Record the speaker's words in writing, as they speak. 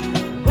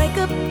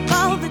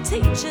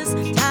teachers,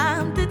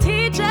 time to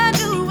teach a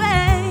new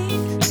way.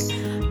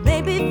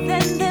 Maybe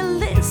then they'll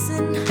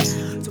listen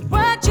to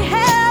what you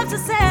have to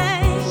say.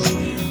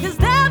 'Cause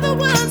they're the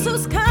ones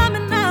who's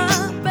coming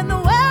up and the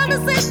world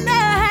is in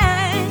their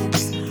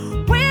hands.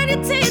 When you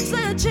teach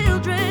the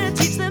children,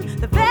 teach them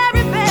the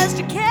very best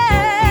you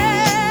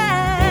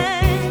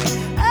can.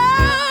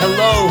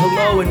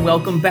 Hello, and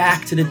welcome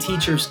back to the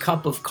Teacher's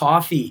Cup of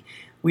Coffee.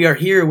 We are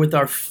here with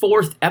our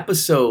fourth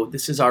episode.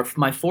 This is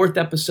my fourth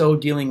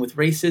episode dealing with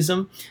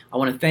racism. I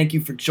want to thank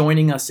you for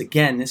joining us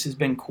again. This has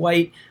been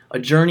quite a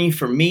journey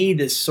for me,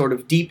 this sort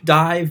of deep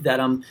dive that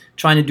I'm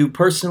trying to do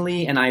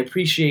personally, and I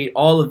appreciate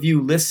all of you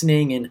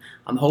listening, and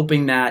I'm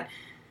hoping that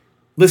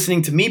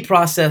listening to me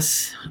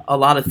process a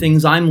lot of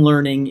things I'm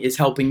learning is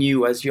helping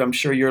you, as I'm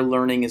sure you're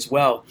learning as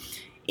well.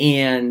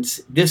 And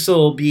this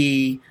will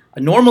be a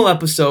normal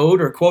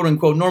episode, or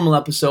quote-unquote normal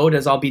episode,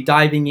 as I'll be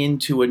diving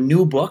into a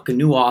new book, a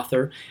new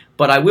author.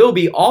 But I will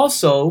be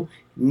also,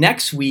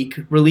 next week,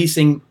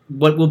 releasing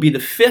what will be the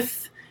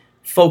fifth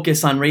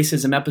Focus on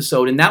Racism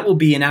episode, and that will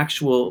be an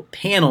actual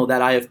panel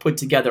that I have put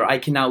together. I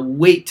cannot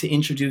wait to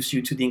introduce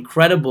you to the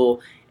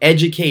incredible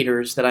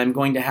educators that I'm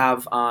going to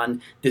have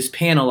on this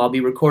panel. I'll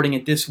be recording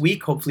it this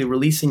week, hopefully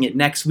releasing it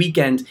next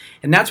weekend.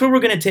 And that's where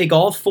we're going to take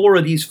all four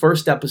of these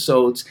first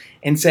episodes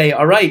and say,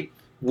 all right,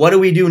 what do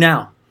we do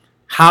now?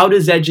 How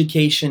does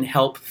education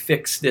help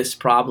fix this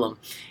problem?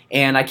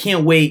 And I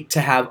can't wait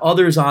to have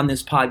others on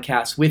this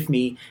podcast with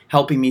me,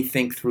 helping me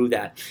think through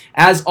that.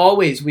 As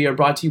always, we are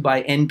brought to you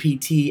by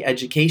NPT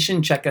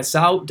Education. Check us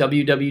out,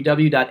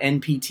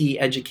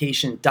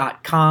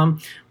 www.npteducation.com.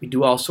 We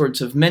do all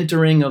sorts of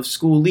mentoring of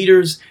school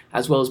leaders,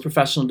 as well as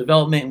professional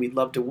development. We'd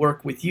love to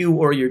work with you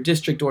or your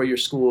district or your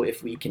school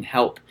if we can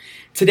help.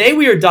 Today,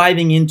 we are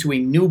diving into a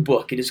new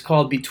book. It is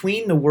called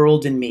Between the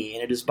World and Me,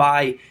 and it is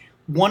by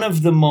one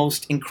of the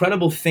most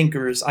incredible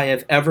thinkers I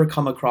have ever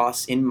come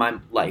across in my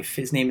life.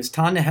 His name is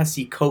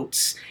Ta-Nehisi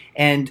Coates,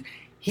 and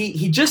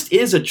he just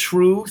is a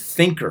true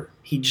thinker.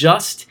 He's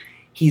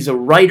a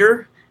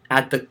writer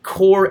at the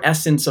core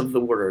essence of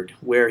the word,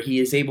 where he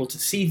is able to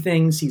see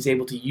things, he's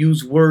able to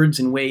use words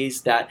in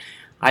ways that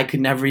I could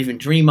never even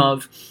dream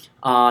of.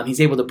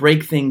 He's able to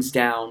break things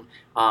down.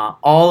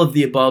 All of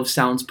the above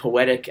sounds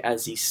poetic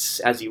as he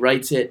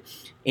writes it.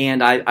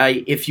 And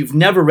if you've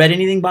never read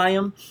anything by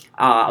him,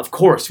 of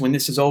course, when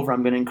this is over,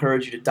 I'm going to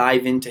encourage you to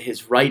dive into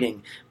his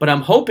writing. But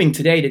I'm hoping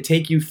today to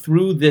take you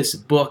through this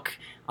book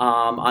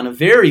on a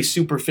very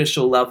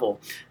superficial level,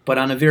 but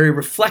on a very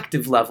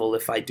reflective level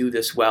if I do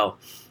this well.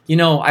 You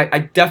know,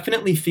 I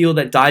definitely feel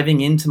that diving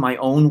into my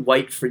own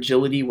white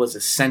fragility was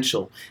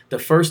essential. The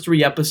first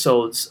 3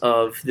 episodes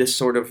of this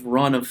sort of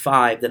run of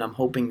 5 that I'm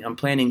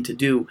planning to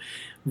do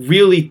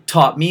really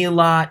taught me a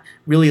lot,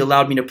 really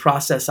allowed me to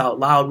process out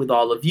loud with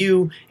all of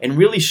you, and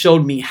really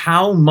showed me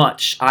how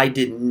much I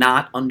did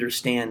not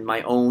understand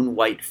my own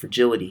white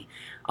fragility.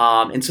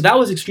 And so that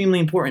was extremely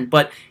important.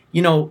 But,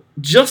 you know,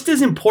 just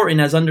as important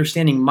as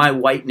understanding my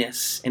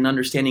whiteness and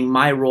understanding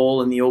my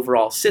role in the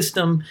overall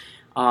system,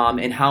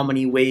 and how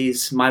many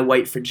ways my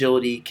white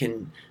fragility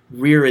can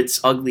rear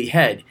its ugly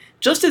head,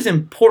 just as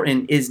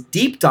important is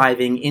deep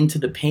diving into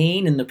the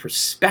pain and the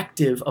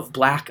perspective of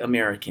Black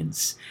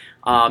Americans.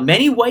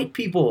 Many white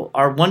people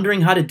are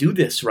wondering how to do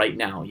this right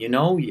now. You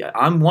know,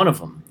 I'm one of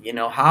them. You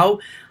know, how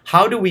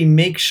do we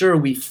make sure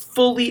we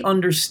fully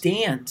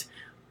understand?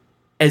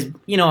 As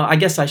you know, I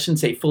guess I shouldn't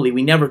say fully.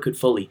 We never could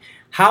fully.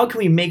 How can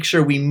we make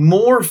sure we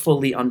more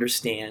fully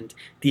understand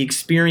the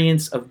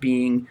experience of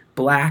being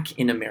Black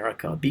in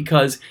America?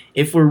 Because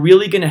if we're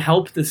really going to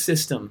help the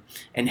system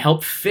and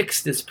help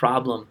fix this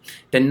problem,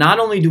 then not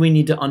only do we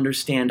need to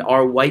understand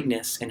our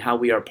whiteness and how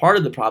we are part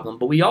of the problem,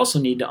 but we also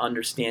need to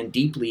understand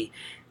deeply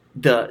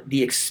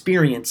the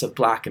experience of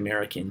Black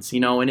Americans.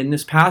 You know, and in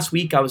this past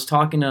week, I was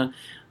talking to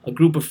a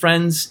group of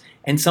friends,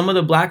 and some of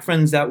the Black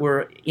friends that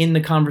were in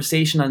the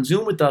conversation on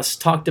Zoom with us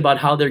talked about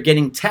how they're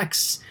getting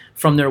texts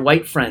from their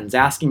white friends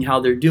asking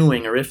how they're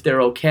doing or if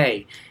they're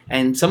okay.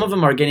 And some of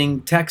them are getting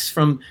texts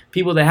from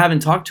people they haven't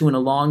talked to in a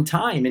long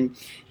time. And,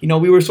 you know,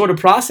 we were sort of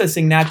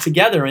processing that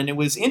together, and it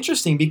was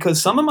interesting because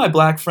some of my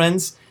Black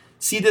friends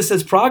see this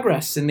as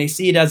progress, and they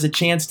see it as a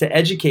chance to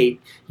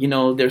educate, you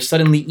know, their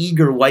suddenly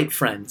eager white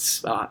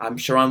friends. I'm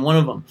sure I'm one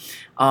of them.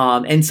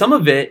 And some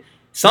of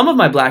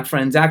my Black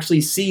friends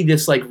actually see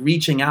this like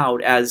reaching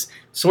out as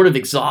sort of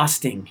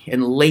exhausting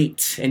and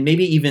late and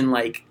maybe even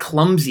like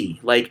clumsy,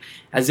 like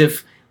as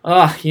if,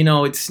 you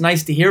know, it's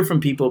nice to hear from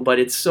people, but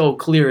it's so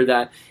clear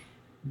that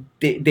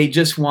they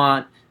just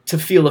want to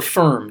feel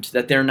affirmed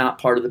that they're not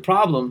part of the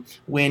problem,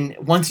 when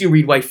once you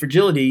read White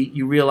Fragility,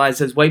 you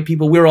realize as white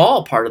people, we're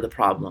all part of the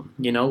problem.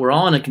 You know, we're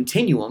all on a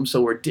continuum,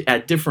 so we're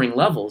at differing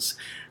levels,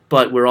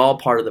 but we're all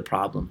part of the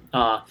problem.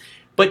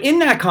 But in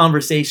that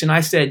conversation, I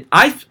said,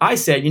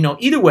 you know,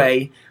 either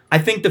way, I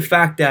think the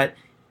fact that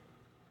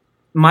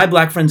my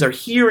Black friends are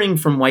hearing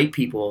from white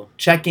people,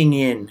 checking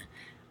in,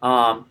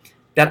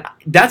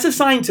 that's a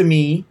sign to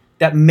me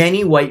that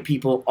many white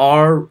people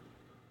are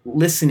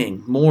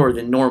listening more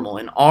than normal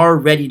and are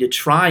ready to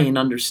try and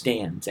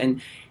understand.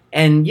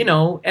 And,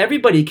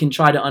 everybody can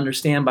try to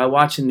understand by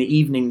watching the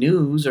evening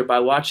news or by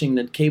watching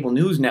the cable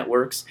news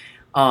networks.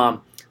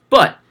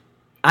 But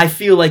I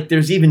feel like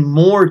there's even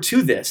more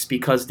to this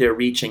because they're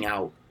reaching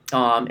out.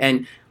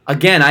 And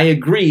again, I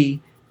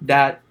agree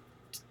that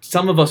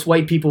some of us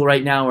white people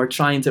right now are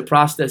trying to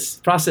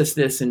process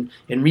this and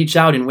reach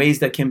out in ways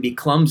that can be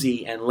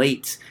clumsy and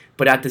late.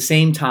 But at the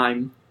same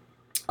time,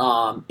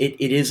 it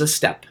is a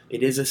step.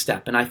 It is a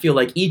step. And I feel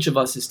like each of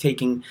us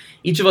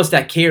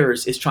that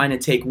cares is trying to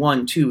take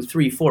 1, 2,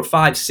 3, 4,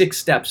 5, 6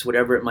 steps,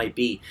 whatever it might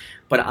be.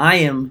 But I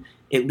am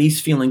at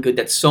least feeling good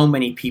that so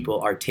many people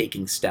are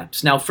taking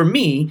steps. Now, for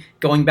me,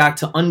 going back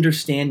to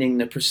understanding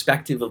the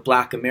perspective of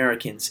Black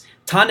Americans,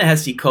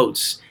 Ta-Nehisi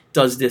Coates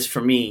does this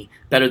for me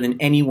better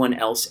than anyone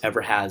else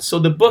ever has. So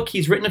the book,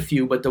 he's written a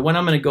few, but the one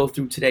I'm going to go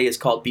through today is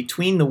called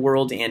Between the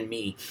World and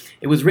Me.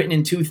 It was written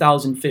in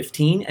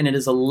 2015, and it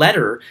is a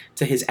letter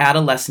to his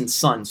adolescent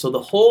son. So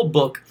the whole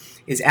book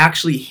is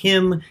actually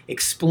him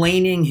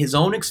explaining his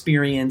own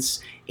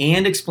experience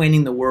and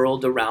explaining the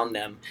world around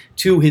them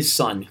to his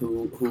son,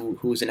 who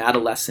was an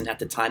adolescent at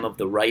the time of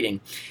the writing.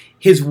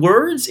 His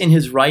words in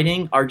his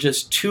writing are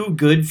just too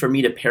good for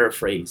me to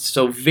paraphrase.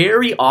 So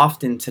very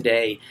often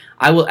today,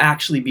 I will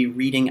actually be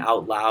reading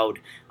out loud.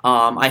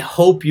 I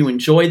hope you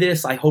enjoy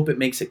this. I hope it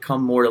makes it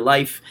come more to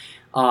life.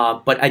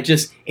 But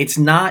it's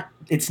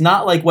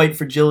not like White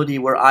Fragility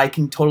where I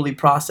can totally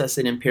process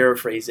it and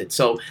paraphrase it.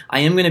 So I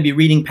am going to be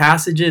reading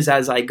passages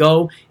as I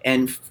go,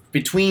 and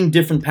between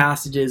different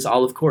passages,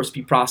 I'll of course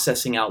be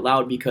processing out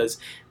loud because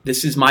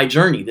this is my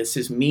journey. This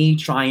is me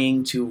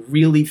trying to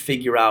really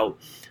figure out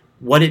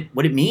what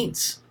it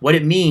means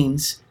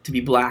to be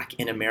Black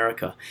in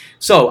America.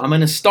 So I'm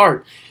going to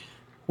start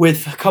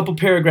with a couple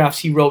paragraphs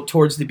he wrote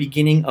towards the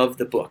beginning of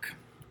the book.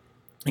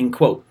 And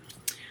quote,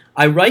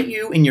 "I write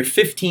you in your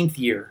 15th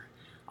year.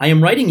 I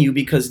am writing you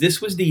because this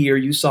was the year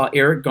you saw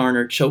Eric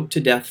Garner choked to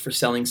death for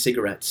selling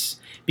cigarettes.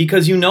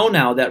 Because you know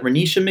now that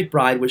Renisha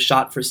McBride was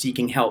shot for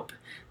seeking help,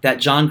 that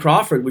John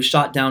Crawford was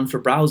shot down for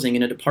browsing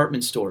in a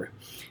department store.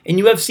 And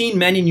you have seen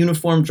men in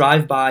uniform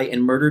drive by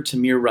and murder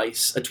Tamir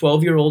Rice, a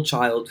 12-year-old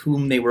child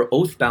whom they were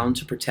oath-bound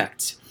to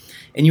protect.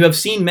 And you have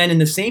seen men in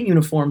the same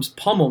uniforms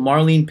pummel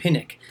Marlene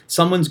Pinnock,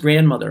 someone's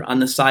grandmother, on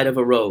the side of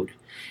a road.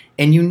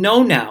 And you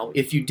know now,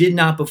 if you did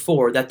not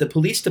before, that the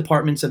police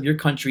departments of your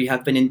country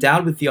have been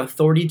endowed with the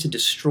authority to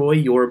destroy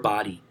your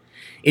body.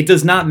 It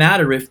does not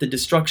matter if the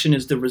destruction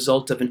is the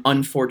result of an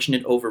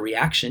unfortunate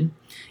overreaction.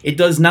 It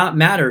does not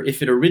matter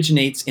if it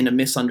originates in a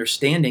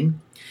misunderstanding.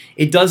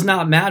 It does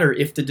not matter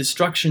if the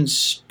destruction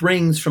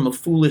springs from a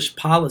foolish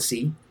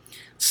policy.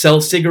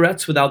 Sell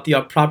cigarettes without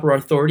the proper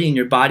authority and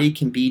your body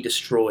can be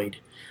destroyed.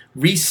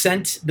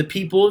 Resent the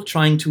people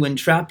trying to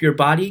entrap your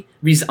body.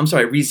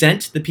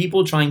 Resent the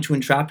people trying to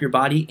entrap your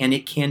body and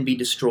it can be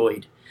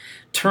destroyed.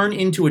 Turn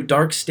into a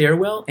dark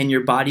stairwell and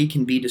your body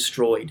can be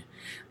destroyed.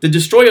 The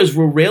destroyers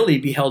will rarely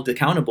be held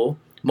accountable.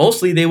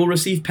 Mostly they will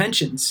receive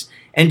pensions.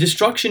 And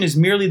destruction is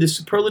merely the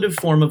superlative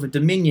form of a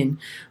dominion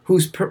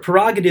whose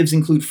prerogatives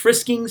include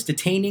friskings,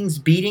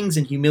 detainings, beatings,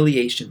 and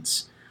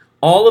humiliations.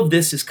 All of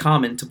this is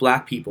common to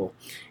Black people,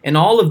 and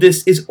all of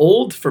this is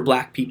old for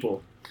Black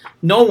people.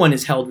 No one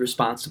is held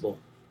responsible.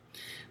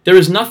 There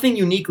is nothing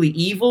uniquely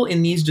evil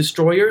in these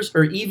destroyers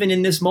or even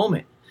in this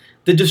moment.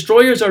 The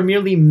destroyers are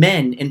merely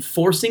men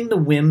enforcing the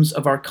whims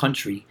of our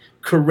country,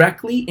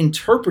 correctly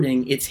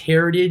interpreting its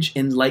heritage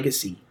and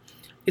legacy.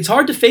 It's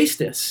hard to face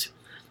this.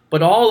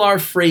 But all our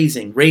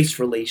phrasing, race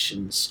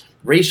relations,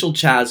 racial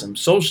chasm,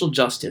 social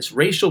justice,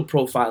 racial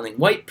profiling,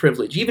 white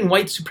privilege, even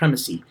white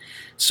supremacy,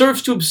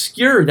 serves to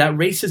obscure that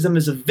racism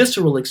is a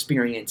visceral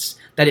experience,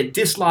 that it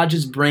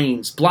dislodges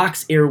brains,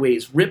 blocks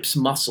airways, rips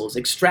muscles,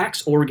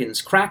 extracts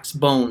organs, cracks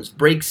bones,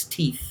 breaks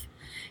teeth.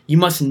 You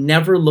must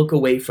never look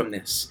away from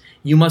this.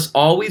 You must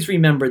always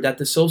remember that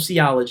the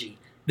sociology,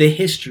 the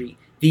history,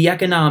 the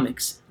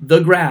economics,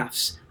 the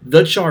graphs,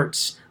 the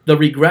charts, the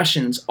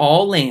regressions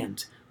all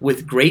land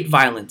with great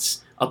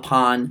violence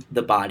upon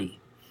the body."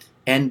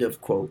 End of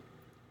quote.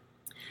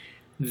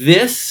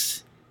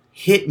 This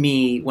hit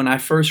me when I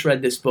first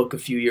read this book a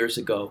few years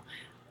ago,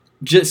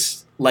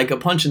 just like a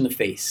punch in the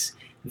face.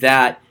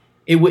 That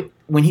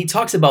when he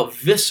talks about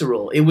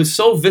visceral, it was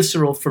so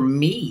visceral for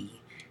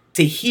me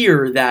to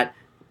hear that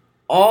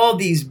all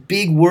these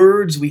big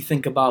words we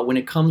think about when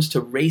it comes to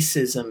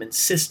racism and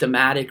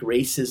systematic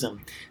racism,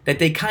 that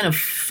they kind of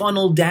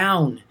funnel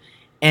down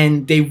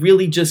and they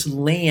really just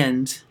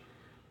land,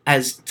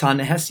 as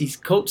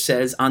Ta-Nehisi Coates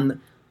says, on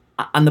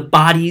the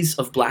bodies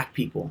of Black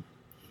people.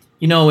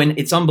 And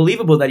it's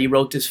unbelievable that he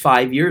wrote this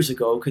 5 years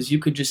ago, because you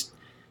could just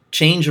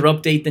change or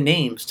update the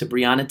names to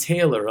Breonna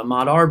Taylor,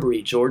 Ahmaud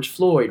Arbery, George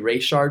Floyd,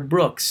 Rayshard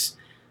Brooks,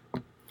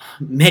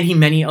 many,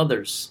 many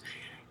others.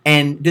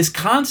 And this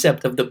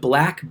concept of the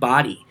Black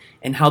body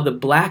and how the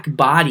Black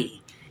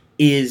body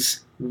is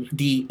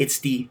the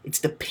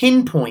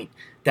pinpoint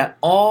that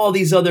all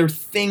these other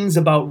things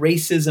about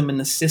racism in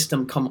the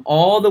system come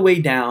all the way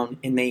down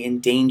and they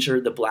endanger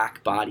the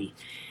Black body.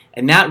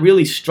 And that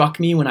really struck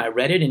me when I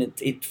read it, and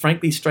it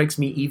frankly strikes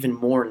me even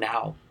more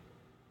now.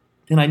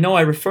 And I know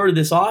I refer to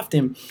this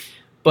often,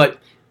 but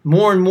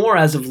more and more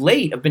as of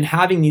late, I've been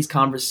having these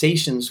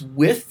conversations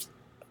with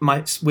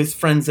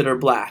friends that are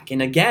black.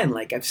 And again,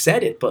 like I've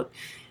said it, but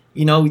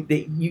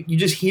you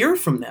just hear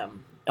from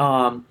them.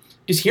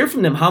 Just hear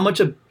from them how much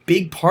a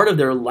big part of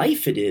their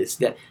life it is,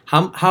 that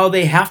how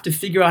they have to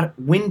figure out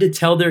when to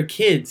tell their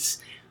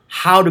kids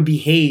how to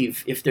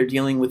behave if they're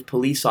dealing with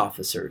police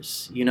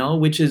officers,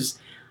 which is,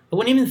 I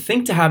wouldn't even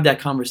think to have that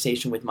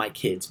conversation with my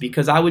kids,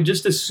 because I would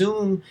just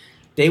assume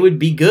they would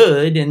be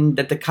good and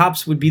that the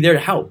cops would be there to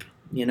help,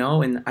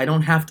 and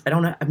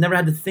I've never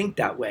had to think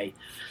that way.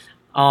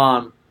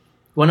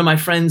 One of my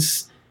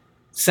friends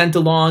sent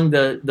along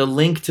the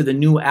link to the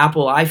new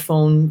Apple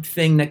iPhone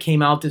thing that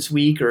came out this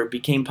week, or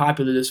became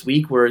popular this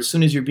week, where as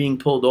soon as you're being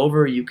pulled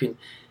over, you can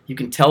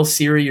tell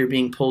Siri you're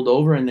being pulled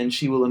over, and then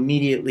she will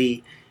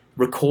immediately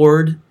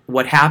record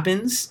what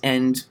happens.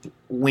 And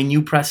when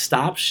you press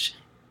stop,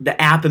 the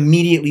app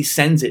immediately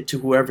sends it to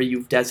whoever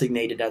you've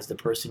designated as the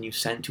person you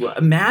sent to.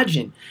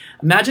 Imagine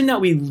that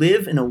we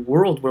live in a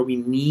world where we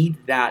need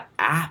that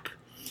app.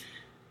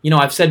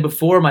 I've said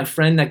before, my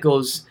friend that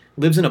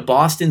lives in a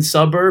Boston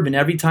suburb, and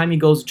every time he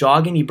goes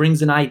jogging, he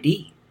brings an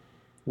ID,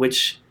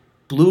 which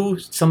blew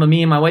some of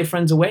me and my white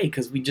friends away,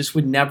 because we just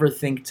would never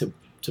think to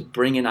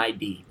bring an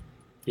ID,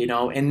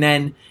 And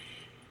then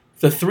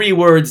the three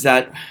words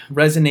that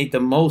resonate the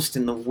most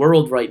in the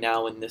world right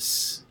now in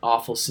this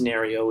awful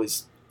scenario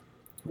is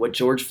what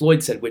George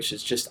Floyd said, which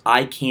is just,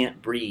 I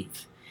can't breathe.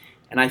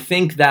 And I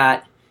think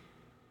that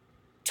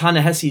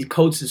Ta-Nehisi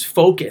Coates'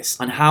 focus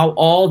on how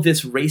all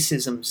this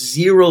racism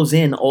zeroes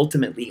in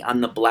ultimately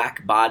on the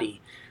black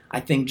body. I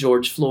think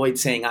George Floyd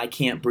saying, I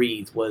can't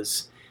breathe,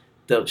 was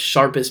the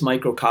sharpest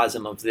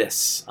microcosm of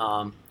this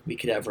we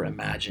could ever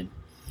imagine.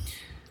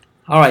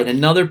 All right,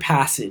 another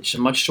passage, a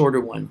much shorter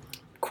one.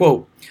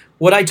 Quote,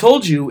 "What I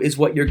told you is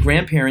what your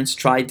grandparents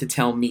tried to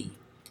tell me,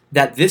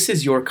 that this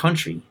is your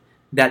country,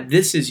 that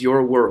this is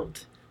your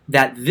world,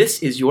 that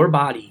this is your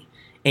body,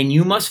 and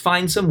you must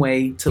find some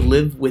way to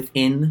live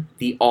within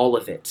the all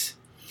of it.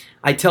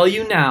 I tell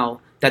you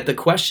now that the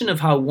question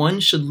of how one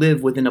should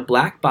live within a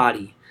black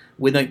body,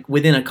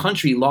 within a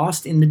country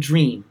lost in the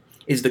dream,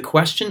 is the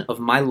question of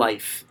my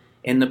life,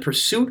 and the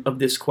pursuit of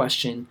this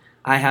question,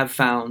 I have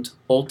found,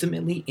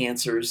 ultimately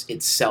answers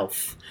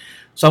itself."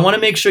 So I want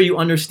to make sure you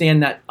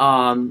understand that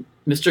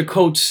Mr.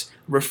 Coates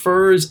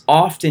refers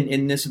often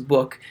in this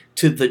book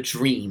to the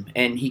dream,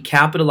 and he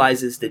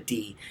capitalizes the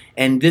D.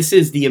 And this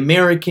is the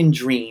American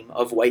dream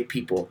of white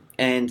people.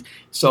 And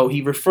so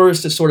he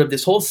refers to sort of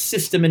this whole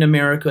system in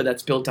America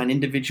that's built on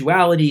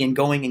individuality and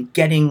going and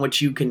getting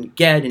what you can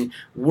get and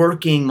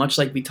working, much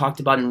like we talked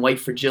about in White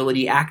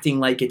Fragility, acting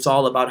like it's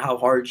all about how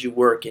hard you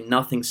work and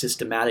nothing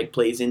systematic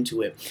plays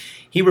into it.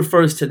 He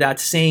refers to that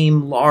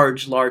same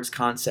large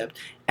concept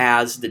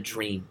as the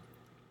dream.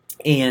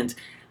 And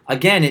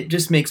again, it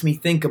just makes me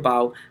think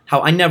about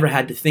how I never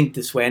had to think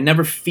this way. I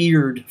never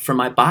feared for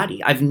my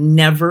body. I've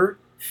never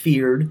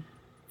feared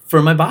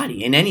for my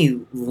body in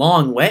any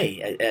long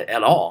way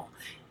at all.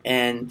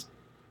 And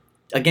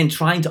again,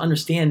 trying to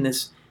understand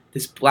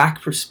this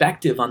black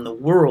perspective on the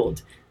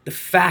world, the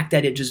fact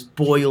that it just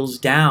boils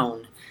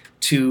down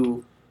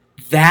to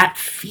that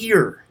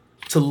fear,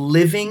 to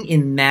living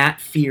in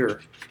that fear.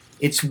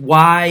 It's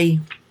why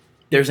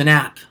there's an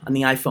app on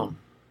the iPhone.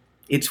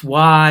 It's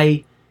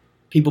why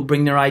people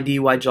bring their ID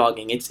while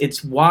jogging.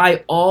 It's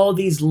why all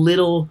these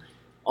little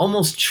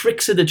almost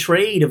tricks of the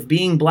trade of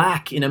being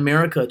black in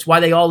America, it's why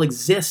they all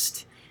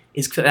exist,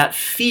 is that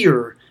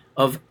fear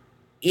of,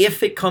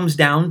 if it comes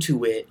down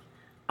to it,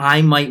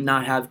 I might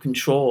not have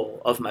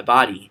control of my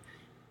body,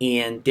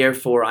 and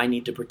therefore I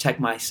need to protect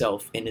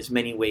myself in as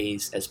many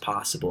ways as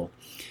possible.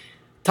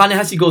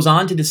 Ta-Nehisi goes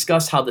on to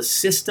discuss how the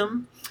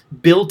system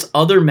built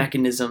other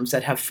mechanisms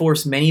that have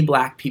forced many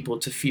black people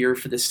to fear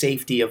for the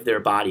safety of their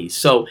bodies.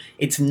 So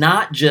it's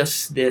not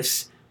just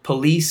this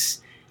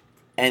police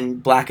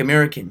and black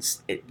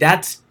Americans.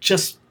 That's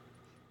just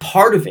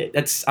part of it.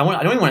 I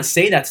don't even want to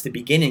say that's the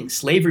beginning.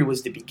 Slavery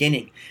was the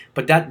beginning,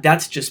 but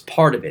that's just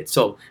part of it.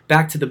 So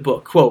back to the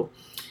book. Quote,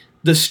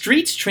 "The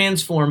streets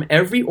transform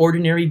every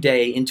ordinary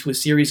day into a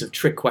series of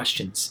trick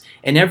questions,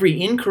 and every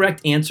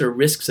incorrect answer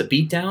risks a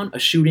beatdown, a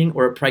shooting,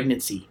 or a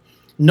pregnancy.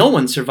 No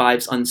one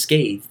survives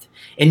unscathed,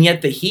 and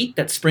yet the heat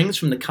that springs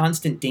from the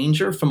constant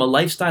danger from a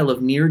lifestyle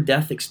of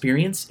near-death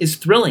experience is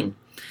thrilling.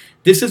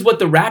 This is what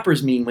the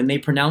rappers mean when they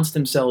pronounce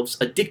themselves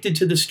addicted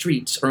to the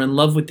streets or in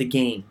love with the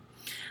game.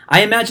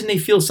 I imagine they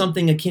feel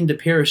something akin to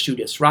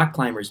parachutists, rock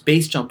climbers,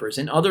 base jumpers,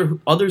 and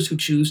others who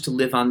choose to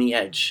live on the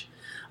edge.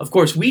 Of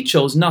course, we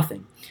chose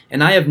nothing,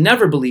 and I have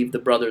never believed the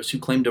brothers who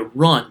claim to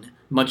run,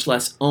 much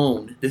less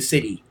own, the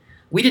city.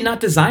 We did not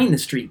design the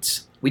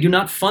streets. We do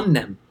not fund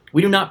them.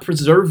 We do not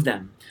preserve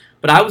them.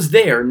 But I was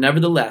there,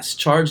 nevertheless,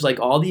 charged like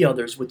all the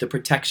others with the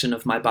protection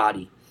of my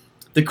body.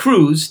 The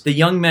crews, the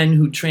young men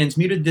who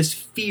transmuted this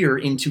fear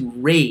into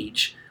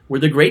rage, were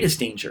the greatest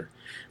danger.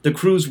 The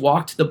crews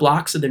walked the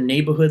blocks of their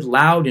neighborhood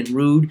loud and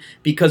rude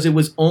because it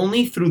was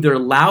only through their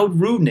loud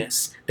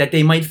rudeness that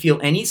they might feel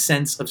any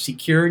sense of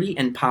security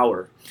and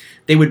power.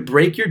 They would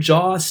break your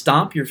jaw,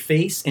 stomp your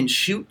face, and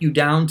shoot you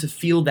down to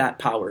feel that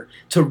power,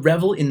 to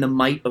revel in the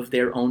might of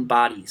their own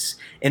bodies.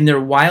 In their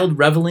wild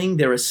reveling,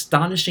 their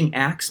astonishing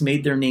acts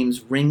made their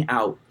names ring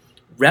out.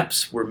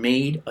 Reps were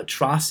made,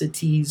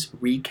 atrocities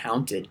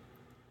recounted.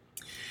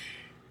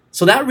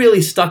 So that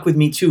really stuck with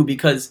me too,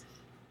 because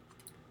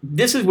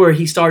this is where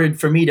he started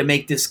for me to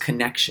make this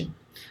connection.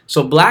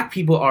 So black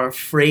people are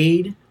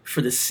afraid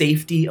for the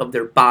safety of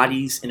their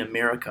bodies in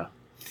America.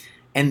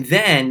 And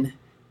then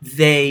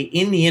they,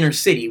 in the inner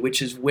city,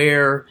 which is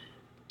where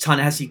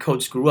Ta-Nehisi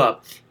Coates grew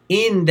up,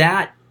 in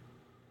that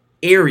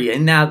area,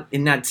 in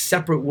that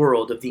separate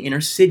world of the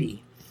inner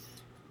city,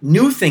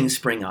 new things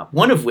spring up.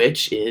 One of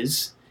which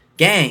is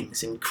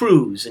gangs and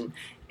crews,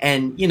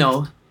 and you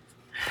know,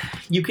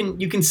 you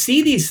can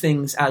see these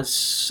things as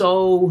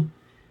so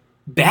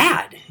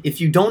bad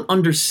if you don't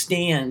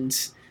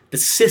understand the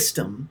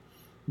system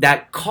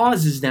that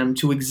causes them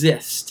to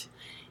exist.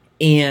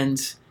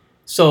 And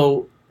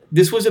so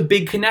this was a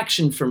big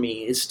connection for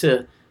me, is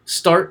to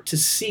start to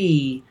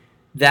see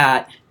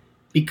that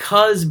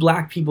because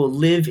black people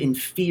live in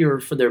fear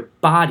for their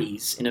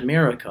bodies in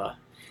America,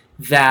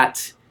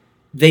 that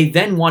they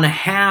then want to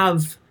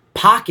have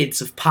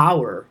pockets of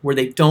power where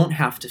they don't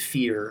have to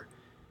fear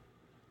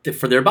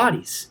for their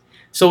bodies.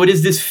 So it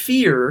is this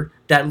fear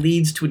that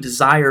leads to a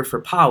desire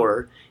for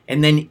power,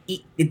 and then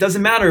it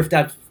doesn't matter if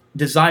that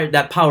desire,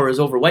 that power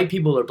is over white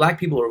people or black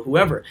people or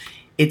whoever.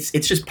 It's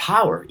just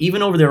power,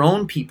 even over their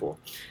own people.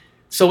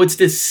 So it's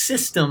this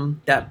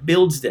system that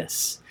builds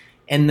this.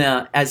 And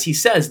as he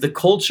says, the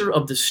culture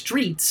of the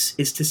streets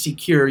is to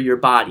secure your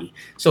body.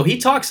 So he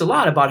talks a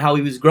lot about how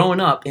he was growing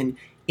up, and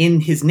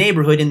in his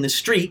neighborhood, in the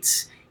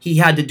streets, he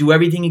had to do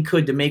everything he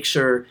could to make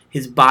sure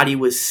his body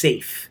was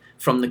safe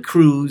from the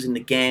crews and the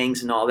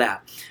gangs and all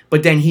that.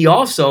 But then he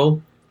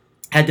also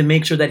had to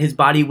make sure that his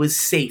body was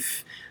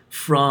safe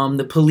from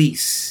the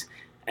police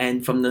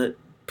and from the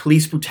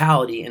police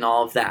brutality and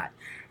all of that.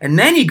 And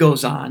then he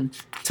goes on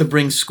to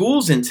bring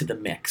schools into the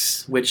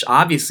mix, which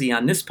obviously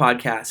on this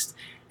podcast,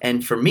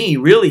 and for me,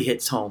 really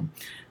hits home.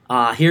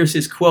 Here's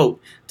his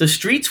quote: "The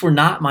streets were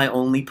not my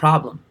only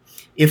problem.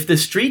 If the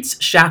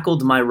streets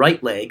shackled my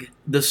right leg,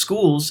 the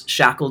schools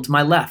shackled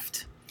my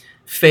left.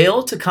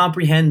 Fail to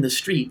comprehend the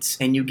streets,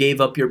 and you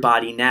gave up your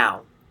body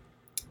now.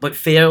 But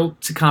fail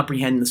to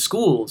comprehend the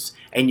schools,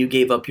 and you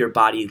gave up your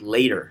body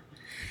later."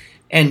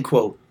 End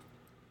quote.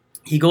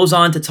 He goes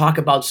on to talk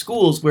about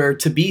schools where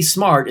to be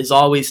smart is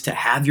always to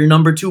have your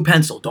number 2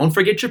 pencil. Don't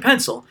forget your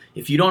pencil.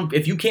 If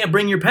you can't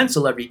bring your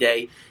pencil every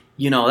day,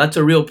 you know, that's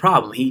a real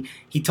problem.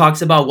 He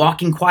talks about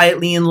walking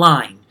quietly in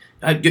line.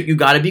 You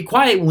got to be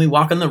quiet when we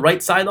walk on the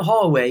right side of the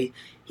hallway.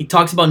 He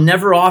talks about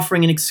never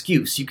offering an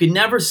excuse. You could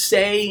never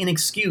say an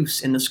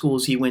excuse in the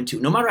schools he went to,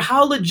 no matter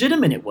how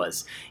legitimate it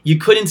was. You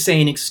couldn't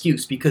say an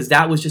excuse because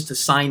that was just a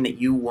sign that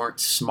you weren't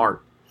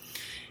smart.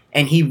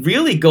 And he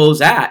really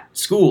goes at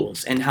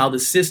schools and how the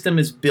system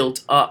is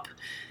built up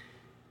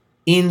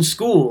in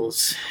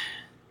schools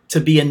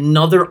to be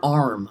another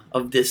arm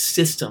of this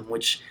system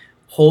which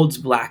holds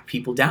black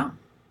people down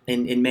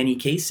in many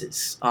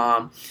cases.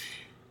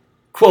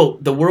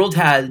 Quote, the world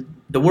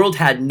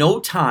had no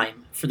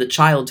time for the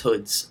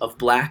childhoods of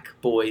black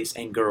boys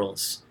and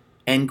girls.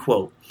 End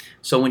quote.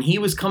 So when he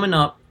was coming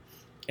up,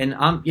 and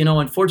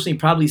unfortunately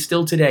probably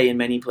still today in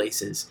many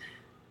places,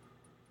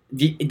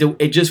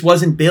 it just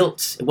wasn't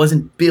built. It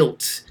wasn't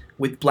built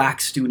with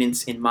black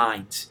students in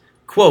mind.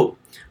 Quote,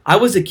 "I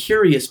was a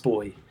curious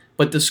boy,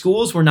 but the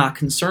schools were not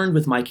concerned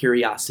with my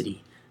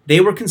curiosity. They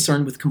were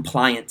concerned with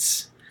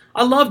compliance.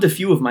 I loved a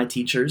few of my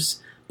teachers,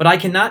 but I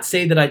cannot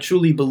say that I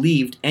truly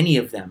believed any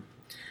of them.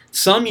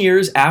 Some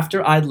years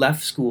after I'd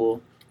left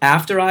school,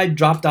 after I'd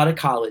dropped out of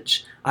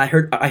college, I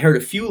heard a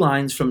few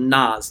lines from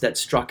Nas that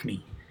struck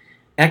me.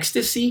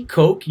 Ecstasy,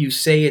 coke, you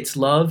say it's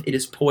love, it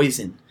is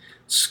poison.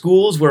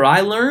 Schools where I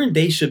learned,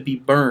 they should be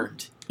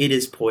burned. It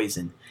is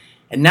poison."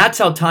 And that's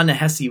how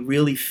Ta-Nehisi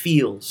really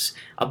feels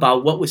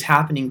about what was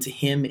happening to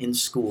him in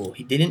school.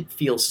 He didn't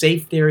feel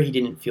safe there. He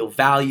didn't feel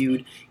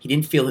valued. He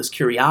didn't feel his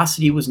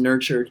curiosity was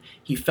nurtured.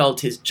 He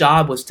felt his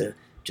job was to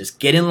just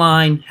get in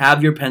line,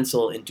 have your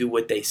pencil, and do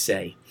what they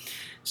say.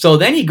 So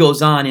then he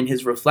goes on in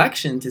his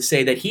reflection to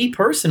say that he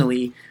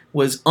personally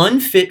was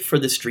unfit for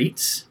the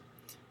streets,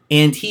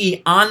 and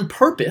he, on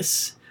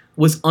purpose,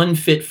 was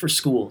unfit for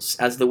schools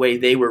as the way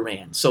they were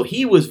ran. So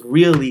he was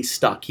really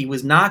stuck. He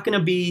was not going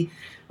to be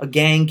a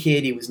gang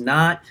kid. He was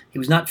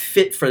not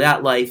fit for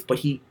that life, but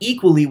he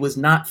equally was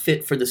not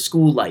fit for the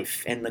school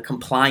life and the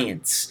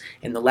compliance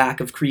and the lack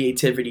of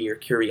creativity or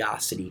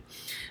curiosity.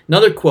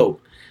 Another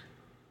quote,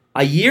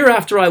 "A year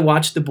after I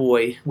watched the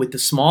boy with the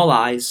small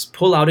eyes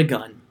pull out a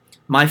gun,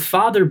 my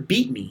father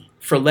beat me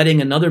for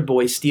letting another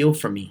boy steal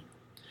from me.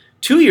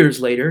 2 years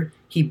later,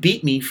 he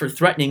beat me for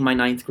threatening my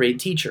 9th grade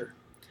teacher.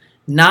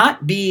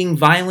 Not being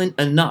violent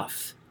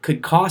enough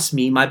could cost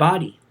me my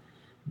body.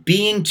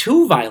 Being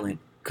too violent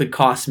could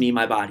cost me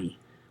my body.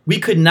 We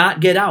could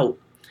not get out.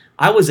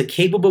 I was a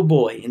capable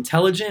boy,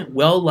 intelligent,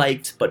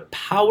 well-liked, but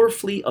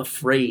powerfully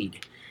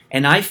afraid.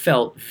 And I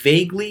felt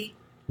vaguely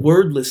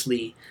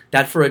wordlessly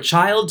that for a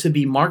child to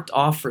be marked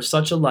off for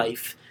such a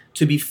life,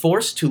 to be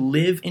forced to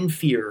live in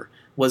fear,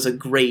 was a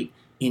great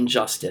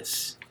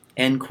injustice.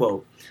 End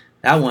quote.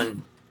 That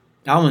one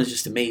is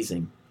just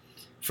amazing.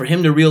 For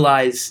him to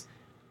realize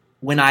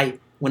when I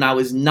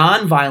was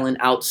nonviolent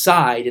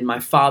outside and my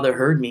father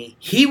heard me,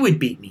 he would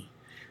beat me.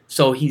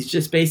 So he's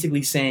just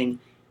basically saying,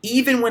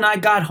 even when I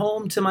got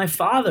home to my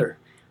father,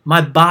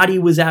 my body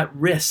was at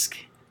risk.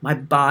 My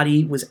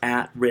body was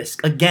at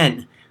risk.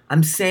 Again,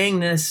 I'm saying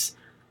this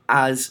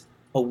as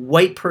a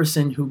white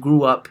person who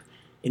grew up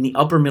in the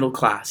upper middle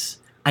class.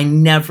 I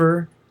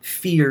never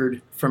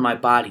feared for my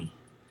body.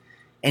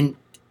 And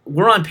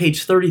we're on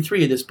page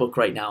 33 of this book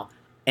right now,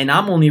 and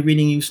I'm only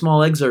reading you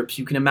small excerpts.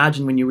 You can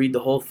imagine when you read the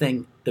whole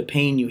thing, the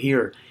pain you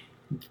hear.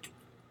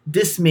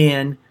 This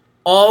man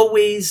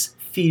always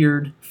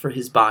feared for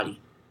his body.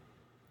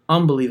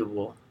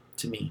 Unbelievable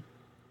to me.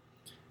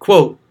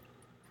 Quote,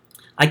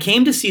 I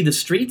came to see the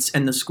streets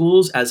and the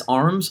schools as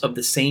arms of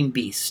the same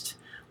beast.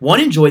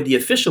 One enjoyed the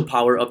official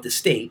power of the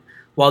state,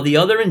 while the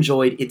other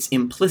enjoyed its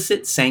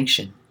implicit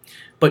sanction.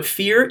 But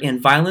fear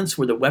and violence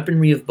were the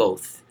weaponry of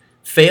both.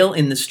 Fail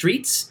in the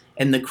streets,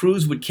 and the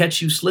crews would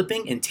catch you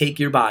slipping and take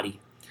your body.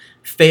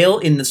 Fail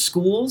in the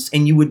schools,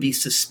 and you would be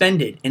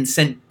suspended and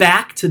sent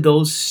back to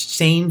those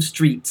same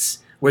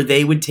streets where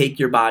they would take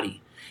your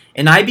body.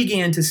 And I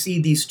began to see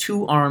these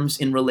two arms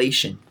in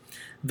relation.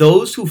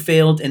 Those who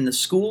failed in the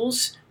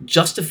schools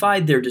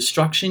justified their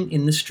destruction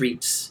in the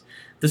streets.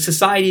 The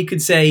society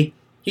could say,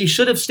 he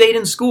should have stayed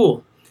in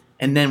school,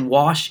 and then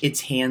wash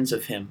its hands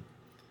of him.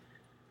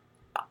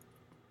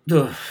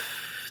 The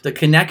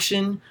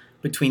connection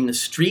between the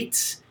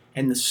streets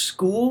and the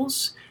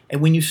schools,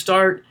 and when you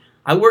start,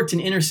 I worked in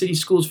inner city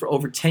schools for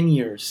over 10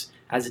 years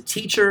as a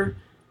teacher,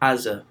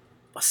 as an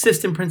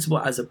assistant principal,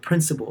 as a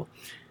principal,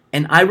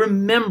 and I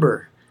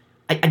remember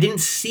I didn't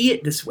see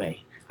it this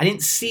way. I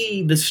didn't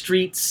see the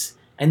streets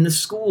and the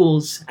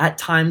schools at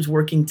times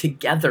working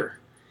together.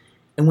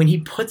 And when he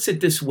puts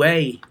it this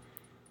way,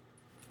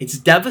 it's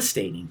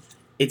devastating.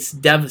 It's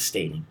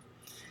devastating.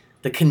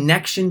 The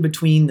connection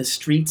between the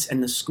streets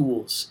and the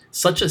schools,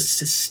 such a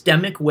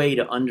systemic way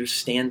to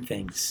understand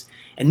things.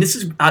 And this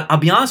is, I'll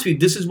be honest with you,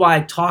 this is why I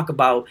talk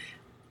about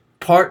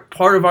part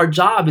of our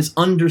job is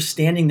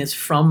understanding this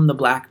from the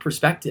Black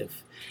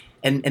perspective.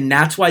 And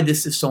that's why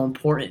this is so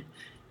important.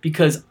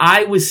 Because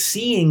I was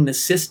seeing the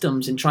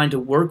systems and trying to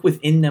work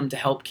within them to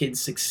help kids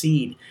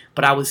succeed,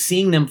 but I was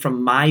seeing them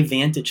from my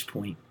vantage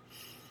point.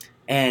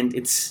 And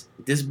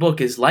this book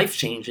is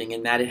life-changing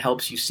in that it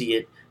helps you see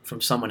it from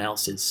someone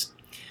else's.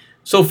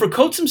 So for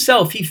Coates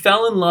himself, he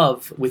fell in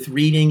love with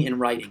reading and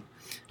writing.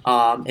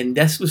 And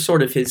this was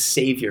sort of his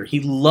savior. He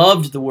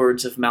loved the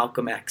words of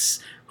Malcolm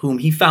X, whom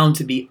he found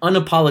to be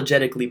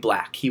unapologetically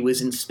Black. He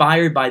was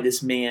inspired by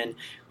this man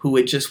who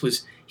he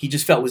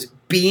just felt was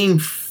being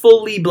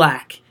fully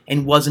Black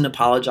and wasn't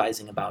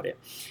apologizing about it.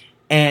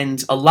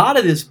 And a lot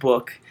of this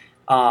book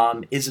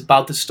is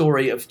about the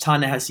story of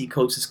Ta-Nehisi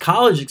Coates'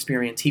 college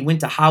experience. He went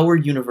to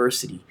Howard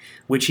University,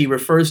 which he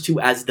refers to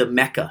as the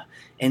Mecca,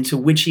 and to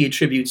which he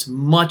attributes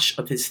much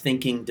of his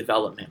thinking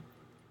development.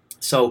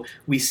 So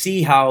we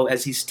see how,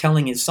 as he's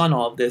telling his son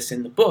all of this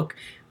in the book,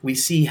 we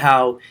see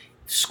how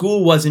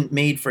school wasn't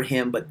made for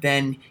him, but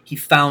then he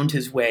found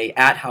his way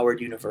at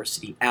Howard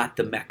University, at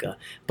the Mecca.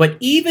 But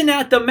even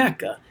at the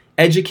Mecca,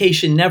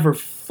 education never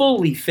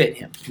fully fit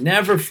him,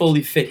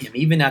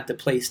 even at the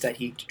place that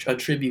he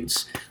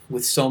attributes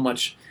with so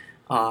much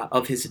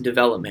of his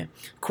development.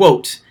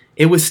 Quote,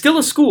 it was still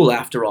a school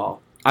after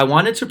all. I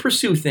wanted to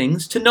pursue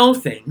things, to know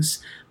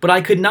things, but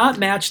I could not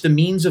match the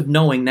means of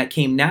knowing that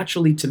came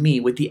naturally to me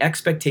with the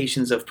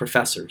expectations of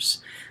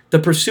professors. The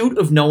pursuit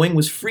of knowing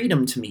was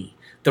freedom to me,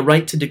 the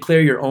right to declare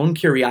your own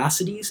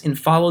curiosities and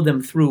follow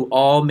them through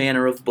all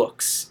manner of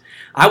books.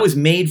 I was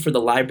made for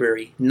the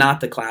library, not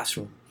the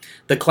classroom.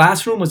 The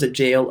classroom was a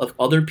jail of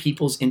other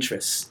people's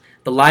interests.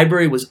 The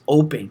library was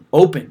open,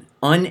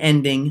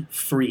 unending,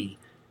 free,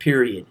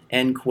 period,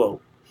 end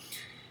quote.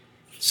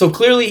 So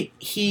clearly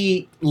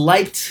he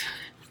liked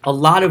a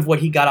lot of what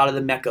he got out of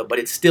the Mecca, but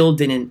it still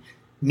didn't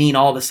mean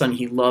all of a sudden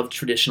he loved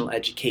traditional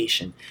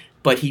education.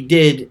 But he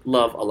did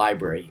love a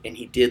library, and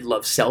he did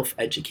love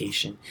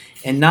self-education.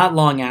 And not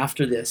long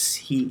after this,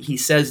 he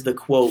says the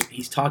quote,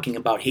 he's talking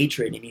about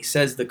hatred, and he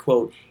says the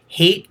quote,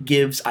 hate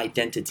gives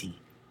identity.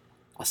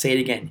 I'll say it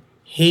again.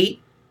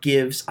 Hate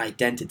gives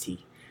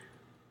identity.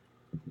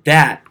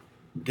 That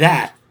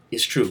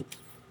is true.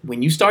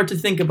 When you start to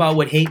think about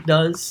what hate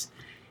does,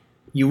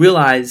 you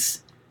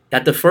realize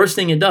that the first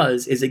thing it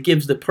does is it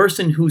gives the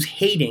person who's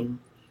hating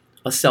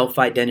a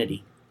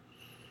self-identity.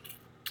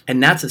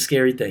 And that's a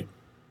scary thing.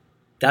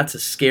 That's a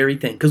scary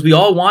thing. Because we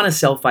all want a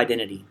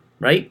self-identity,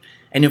 right?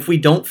 And if we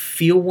don't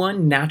feel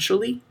one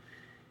naturally,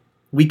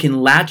 we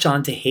can latch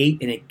on to hate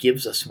and it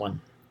gives us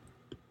one.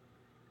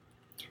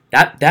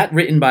 That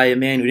written by a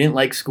man who didn't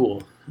like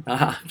school.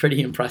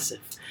 Pretty impressive.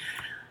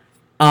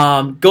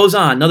 Goes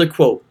on, another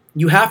quote.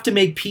 You have to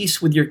make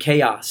peace with your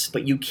chaos,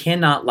 but you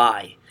cannot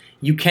lie.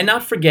 You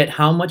cannot forget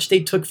how much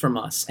they took from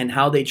us and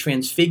how they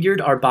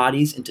transfigured our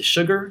bodies into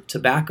sugar,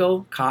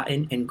 tobacco,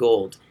 cotton, and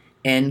gold.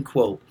 End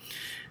quote.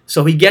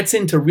 So he gets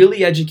into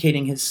really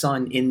educating his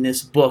son in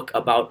this book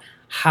about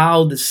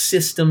how the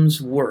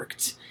systems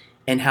worked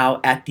and how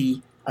at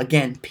the,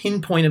 again,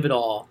 pinpoint of it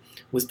all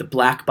was the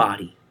black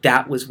body.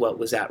 That was what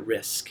was at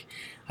risk.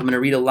 I'm going to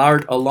read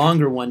a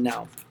longer one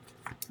now.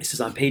 This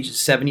is on pages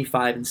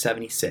 75 and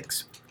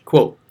 76.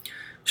 Quote,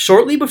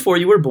 shortly before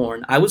you were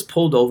born, I was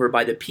pulled over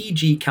by the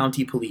PG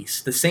County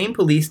Police, the same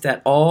police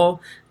that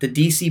all the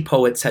DC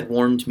poets had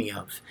warned me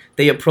of.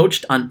 They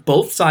approached on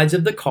both sides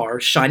of the car,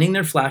 shining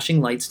their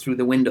flashing lights through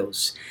the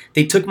windows.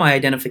 They took my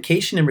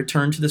identification and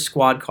returned to the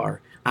squad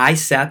car. I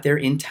sat there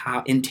in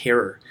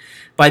terror.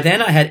 By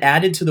then, I had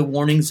added to the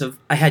warnings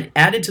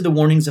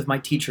of my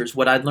teachers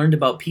what I'd learned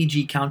about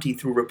PG County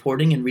through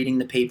reporting and reading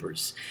the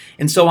papers.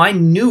 And so I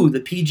knew the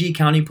PG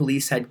County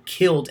Police had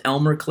killed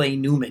Elmer Clay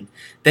Newman,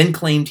 then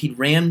claimed he'd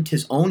rammed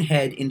his own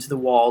head into the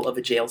wall of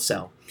a jail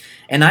cell.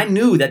 And I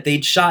knew that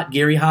they'd shot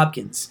Gary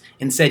Hopkins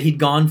and said he'd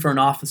gone for an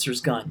officer's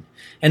gun.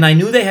 And I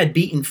knew they had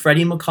beaten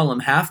Freddie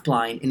McCullum half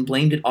blind and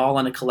blamed it all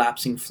on a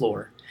collapsing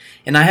floor.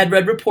 And I had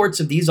read reports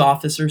of these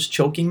officers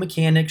choking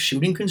mechanics,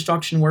 shooting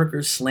construction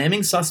workers,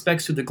 slamming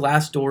suspects through the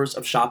glass doors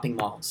of shopping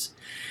malls.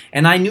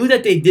 And I knew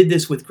that they did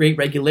this with great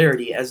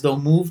regularity, as though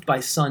moved by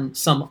some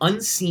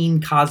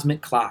unseen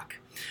cosmic clock.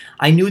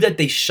 I knew that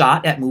they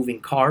shot at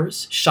moving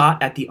cars,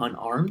 shot at the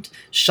unarmed,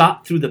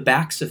 shot through the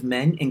backs of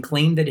men, and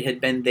claimed that it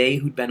had been they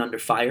who'd been under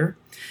fire.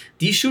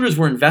 These shooters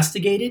were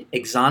investigated,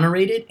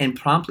 exonerated, and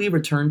promptly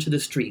returned to the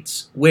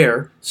streets,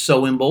 where,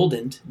 so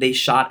emboldened, they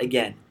shot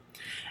again.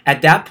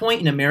 At that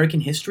point in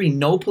American history,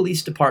 no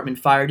police department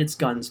fired its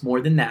guns more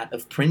than that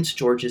of Prince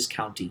George's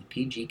County,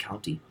 PG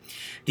County.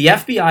 The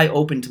FBI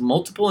opened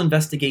multiple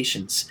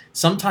investigations,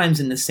 sometimes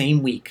in the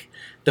same week.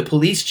 The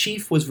police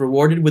chief was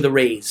rewarded with a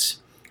raise.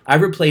 I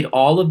replayed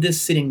all of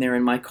this sitting there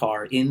in my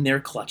car, in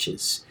their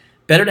clutches.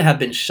 Better to have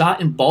been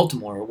shot in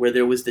Baltimore, where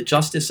there was the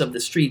justice of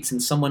the streets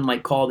and someone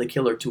might call the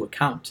killer to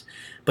account.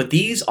 But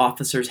these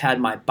officers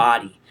had my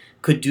body,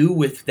 could do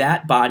with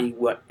that body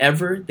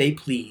whatever they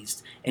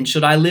pleased. And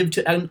should I live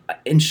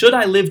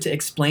to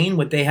explain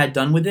what they had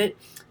done with it,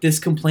 this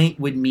complaint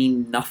would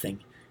mean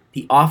nothing.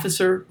 The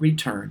officer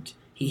returned.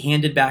 He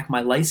handed back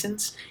my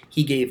license.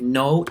 He gave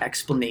no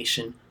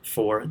explanation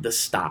for the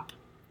stop.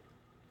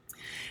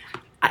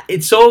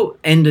 It's so,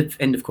 end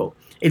of quote.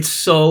 It's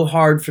so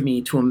hard for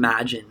me to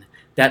imagine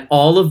that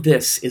all of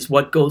this is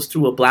what goes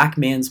through a black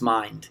man's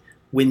mind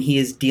when he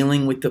is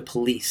dealing with the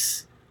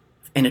police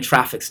in a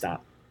traffic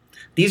stop.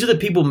 These are the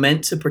people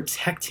meant to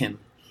protect him.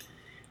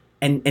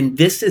 And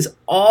this is,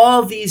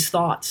 all these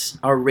thoughts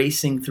are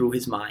racing through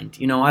his mind.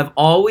 You know, I've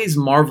always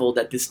marveled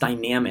at this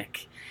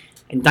dynamic.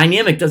 And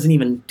dynamic doesn't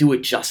even do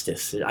it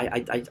justice.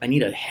 I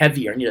need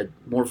a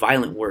more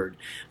violent word.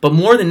 But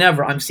more than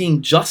ever, I'm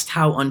seeing just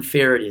how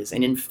unfair it is.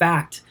 And in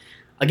fact,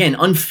 again,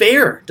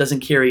 unfair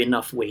doesn't carry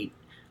enough weight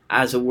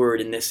as a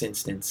word in this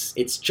instance.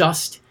 It's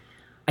just,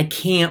 I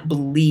can't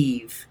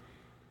believe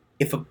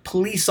if a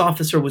police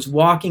officer was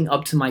walking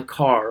up to my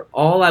car,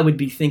 all I would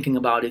be thinking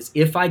about is,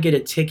 if I get a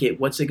ticket,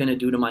 what's it going to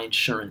do to my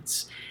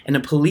insurance? And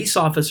a police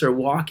officer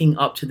walking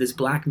up to this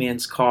black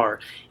man's car,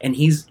 and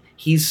he's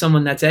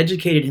someone that's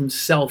educated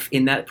himself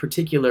in that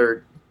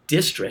particular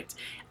district.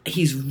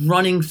 He's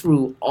running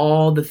through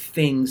all the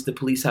things the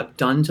police have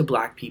done to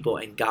black people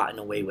and gotten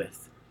away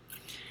with.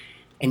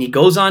 And he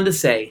goes on to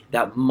say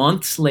that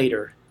months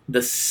later,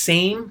 the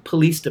same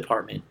police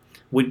department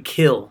would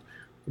kill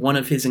one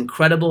of his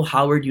incredible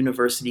Howard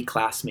University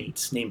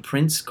classmates named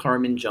Prince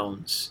Carman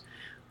Jones.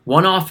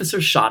 One officer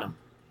shot him,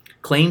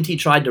 claimed he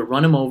tried to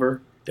run him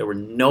over. There were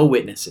no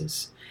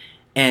witnesses.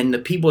 And the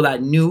people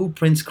that knew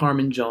Prince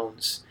Carman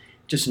Jones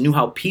just knew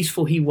how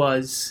peaceful he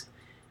was.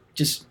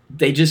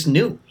 They just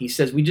knew. He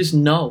says, we just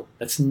know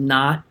that's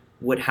not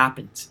what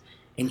happened.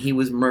 And he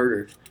was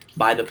murdered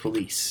by the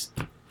police.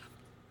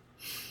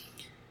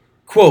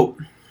 Quote,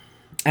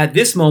 at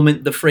this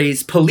moment, the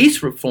phrase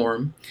police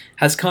reform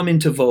has come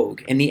into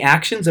vogue, and the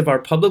actions of our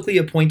publicly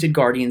appointed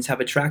guardians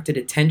have attracted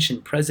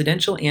attention,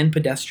 presidential and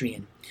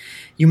pedestrian.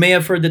 You may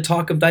have heard the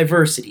talk of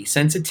diversity,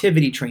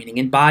 sensitivity training,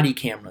 and body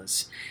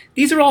cameras.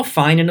 These are all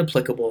fine and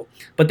applicable,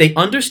 but they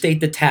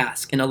understate the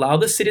task and allow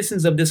the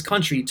citizens of this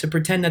country to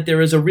pretend that there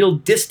is a real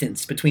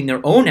distance between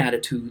their own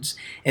attitudes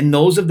and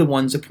those of the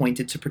ones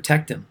appointed to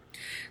protect them.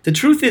 The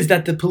truth is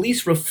that the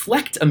police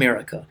reflect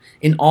America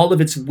in all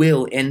of its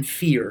will and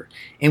fear,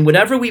 and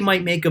whatever we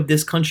might make of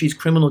this country's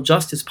criminal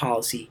justice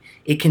policy,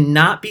 it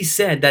cannot be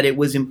said that it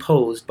was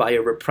imposed by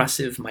a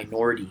repressive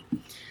minority.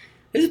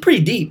 This is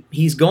pretty deep.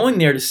 He's going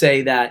there to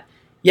say that,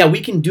 yeah, we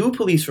can do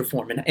police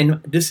reform,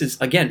 and this is,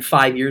 again,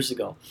 5 years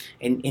ago,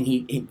 and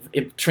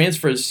it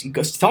transfers, he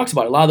talks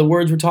about a lot of the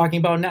words we're talking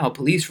about now,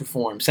 police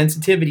reform,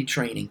 sensitivity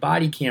training,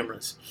 body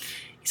cameras.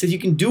 He says you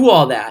can do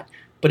all that,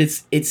 but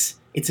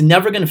it's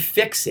never going to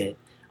fix it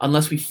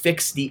unless we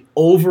fix the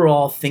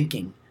overall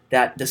thinking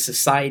that the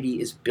society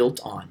is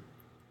built on.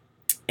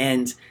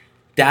 And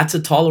that's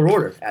a taller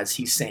order, as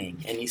he's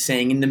saying. And he's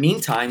saying, in the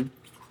meantime,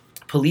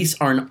 Police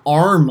are an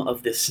arm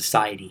of this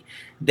society.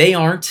 They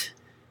aren't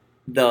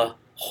the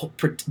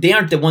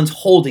ones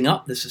holding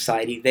up the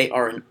society. They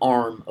are an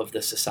arm of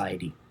the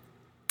society.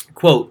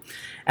 Quote,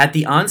 at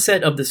the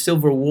onset of the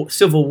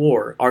Civil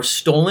War, our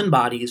stolen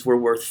bodies were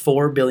worth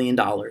 $4 billion,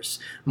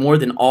 more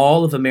than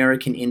all of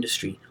American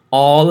industry,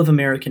 all of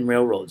American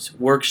railroads,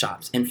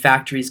 workshops, and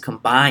factories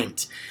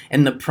combined.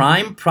 And the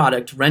prime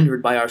product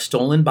rendered by our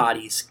stolen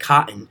bodies,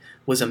 cotton,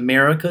 was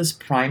America's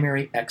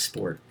primary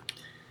export.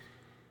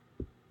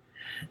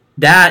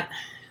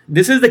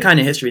 This is the kind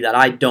of history that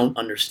I don't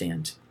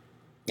understand.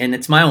 And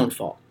it's my own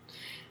fault.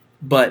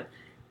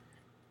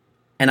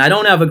 And I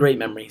don't have a great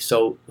memory,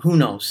 so who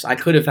knows? I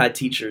could have had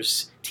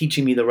teachers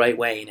teaching me the right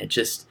way, and I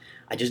just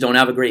don't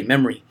have a great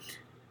memory.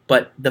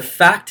 But the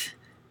fact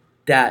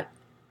that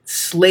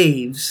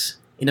slaves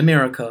in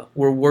America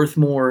were worth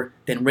more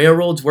than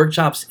railroads,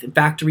 workshops, and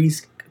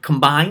factories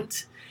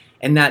combined,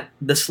 and that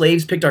the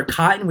slaves picked our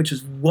cotton, which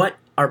is what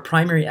our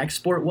primary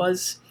export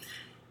was,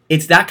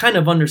 it's that kind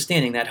of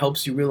understanding that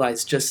helps you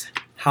realize just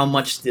how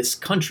much this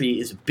country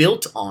is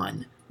built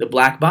on the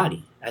black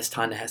body, as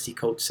Ta-Nehisi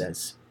Coates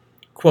says.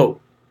 Quote,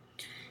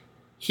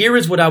 here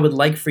is what I would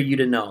like for you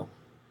to know.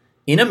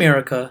 In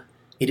America,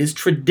 it is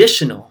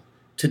traditional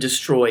to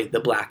destroy the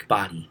black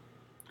body.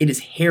 It is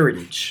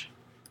heritage.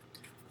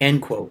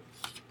 End quote.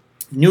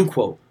 New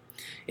quote.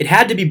 It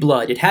had to be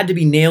blood. It had to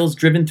be nails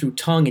driven through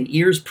tongue and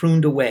ears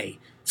pruned away.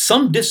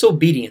 Some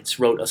disobedience,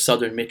 wrote a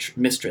Southern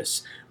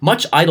mistress.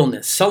 Much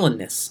idleness,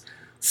 sullenness,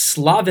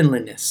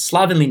 slovenliness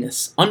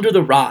under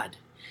the rod.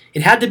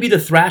 It had to be the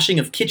thrashing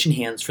of kitchen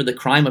hands for the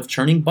crime of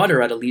churning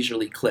butter at a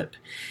leisurely clip.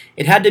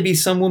 It had to be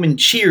some woman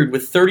cheered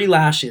with 30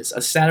 lashes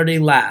a Saturday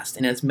last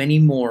and as many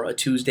more a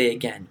Tuesday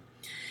again.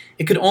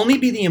 It could only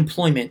be the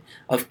employment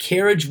of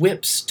carriage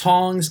whips,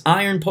 tongs,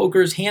 iron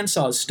pokers,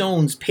 handsaws,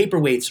 stones,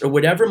 paperweights, or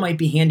whatever might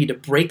be handy to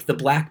break the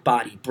black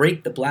body,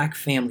 break the black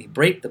family,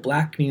 break the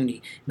black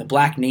community, and the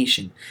black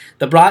nation.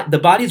 The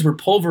bodies were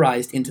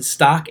pulverized into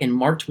stock and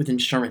marked with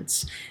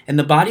insurance, and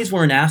the bodies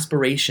were an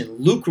aspiration,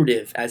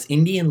 lucrative as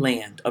Indian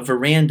land, a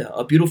veranda,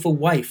 a beautiful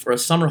wife, or a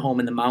summer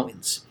home in the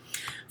mountains.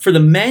 For the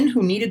men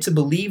who needed to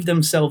believe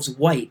themselves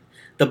white,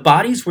 the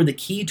bodies were the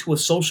key to a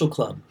social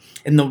club,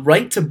 and the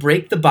right to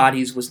break the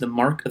bodies was the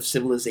mark of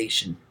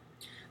civilization.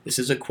 This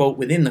is a quote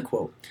within the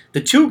quote.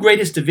 The two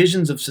greatest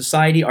divisions of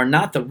society are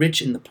not the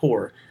rich and the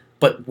poor,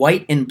 but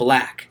white and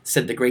black,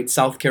 said the great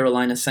South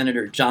Carolina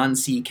Senator John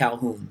C.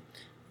 Calhoun.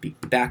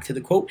 Back to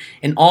the quote.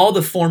 And all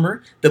the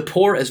former, the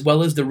poor as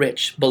well as the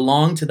rich,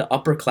 belong to the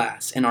upper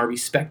class and are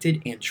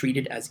respected and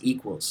treated as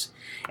equals.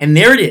 And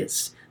there it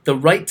is, the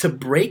right to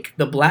break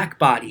the black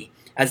body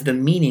as the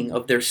meaning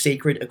of their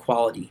sacred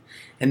equality.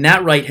 And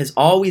that right has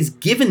always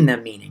given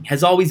them meaning,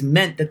 has always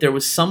meant that there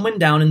was someone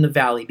down in the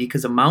valley,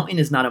 because a mountain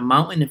is not a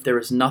mountain if there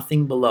is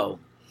nothing below.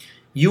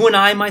 You and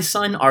I, my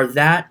son, are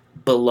that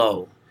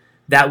below.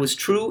 That was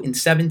true in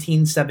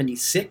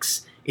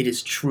 1776. It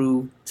is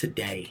true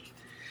today.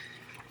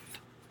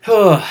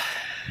 It's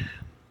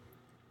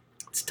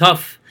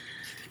tough.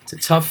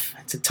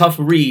 It's a tough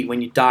read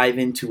when you dive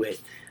into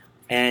it.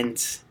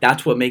 And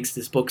that's what makes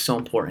this book so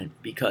important,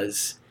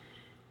 because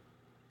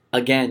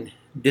again,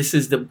 this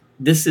is the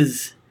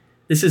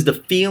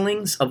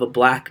feelings of a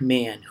black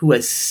man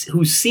who's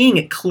seeing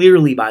it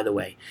clearly, by the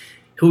way,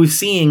 who's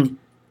seeing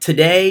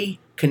today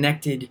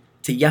connected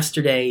to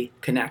yesterday,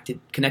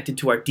 connected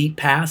to our deep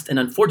past, and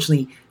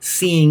unfortunately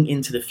seeing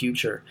into the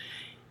future.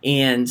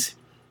 And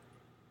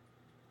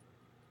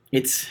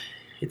it's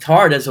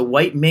hard as a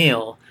white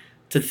male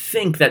to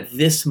think that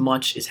this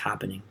much is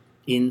happening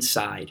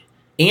inside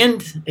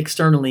and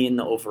externally in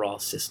the overall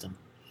system.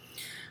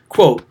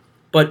 Quote,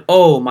 but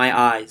oh, my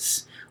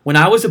eyes. When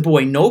I was a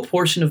boy, no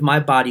portion of my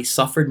body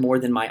suffered more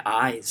than my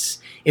eyes.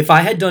 If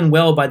I had done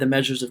well by the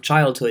measures of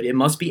childhood, it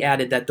must be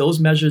added that those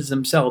measures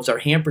themselves are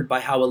hampered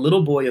by how a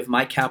little boy of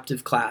my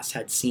captive class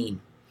had seen.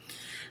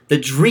 The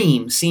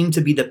dream seemed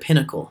to be the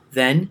pinnacle,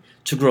 then,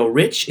 to grow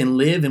rich and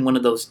live in one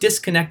of those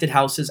disconnected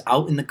houses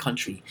out in the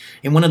country,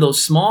 in one of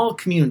those small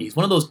communities,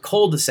 one of those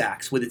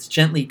cul-de-sacs with its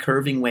gently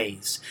curving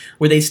ways,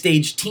 where they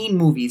staged teen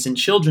movies and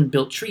children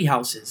built tree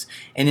houses,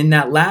 and in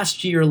that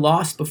last year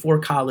lost before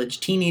college,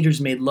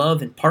 teenagers made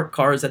love and parked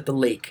cars at the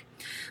lake.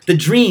 The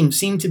dream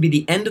seemed to be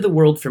the end of the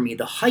world for me,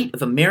 the height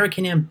of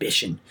American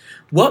ambition.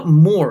 What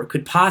more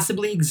could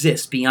possibly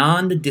exist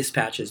beyond the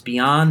dispatches,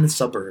 beyond the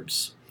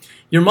suburbs?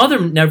 Your mother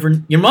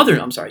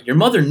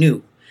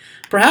knew.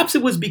 Perhaps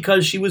it was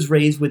because she was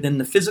raised within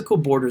the physical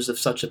borders of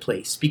such a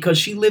place, because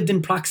she lived in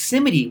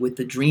proximity with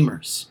the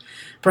dreamers.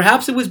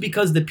 Perhaps it was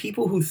because the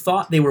people who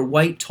thought they were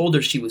white told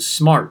her she was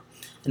smart,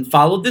 and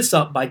followed this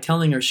up by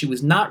telling her she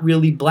was not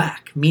really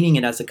black, meaning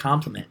it as a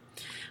compliment.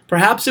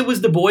 Perhaps it was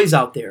the boys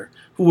out there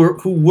who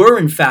were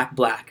in fact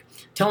black,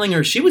 telling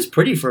her she was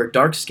pretty for a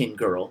dark-skinned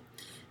girl.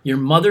 Your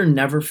mother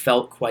never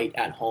felt quite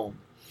at home.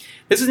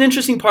 This is an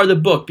interesting part of the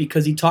book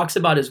because he talks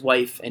about his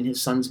wife and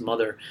his son's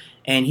mother,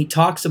 and he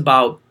talks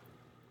about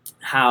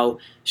how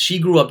she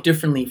grew up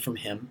differently from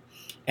him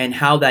and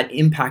how that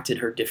impacted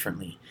her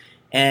differently.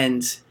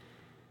 And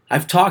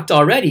I've talked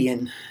already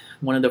in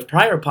one of the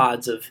prior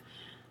pods of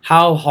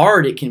how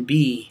hard it can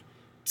be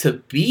to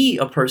be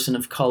a person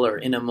of color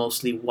in a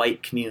mostly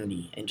white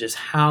community and just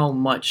how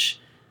much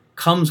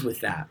comes with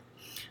that.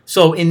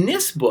 So in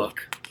this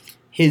book,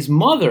 his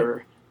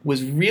mother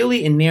was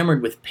really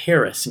enamored with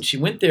Paris, and she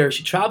went there,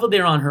 she traveled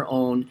there on her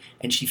own,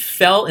 and she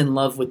fell in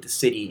love with the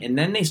city. And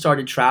then they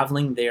started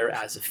traveling there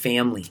as a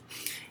family.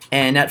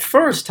 And at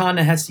first,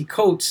 Ta-Nehisi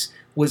Coates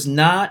was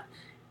not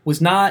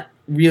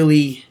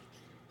really,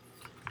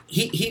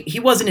 he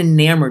wasn't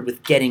enamored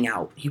with getting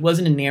out. He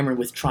wasn't enamored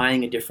with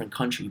trying a different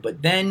country.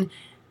 But then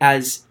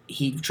as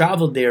he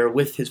traveled there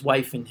with his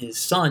wife and his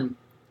son,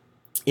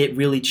 it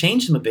really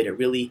changed him a bit. It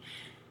really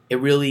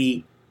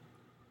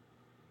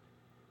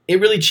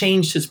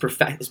changed his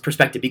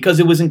perspective, because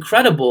it was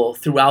incredible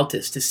throughout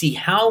this to see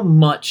how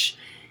much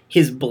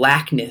his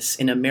blackness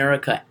in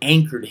America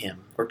anchored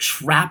him or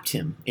trapped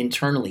him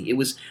internally. It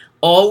was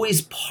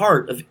always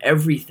part of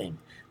everything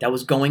that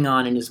was going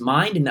on in his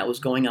mind and that was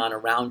going on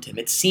around him.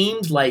 It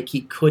seemed like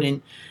he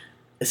couldn't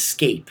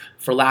escape,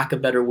 for lack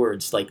of better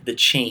words, like the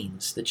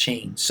chains.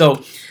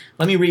 So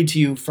let me read to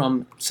you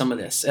from some of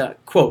this.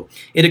 Quote,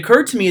 "It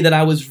occurred to me that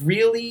I was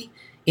really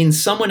in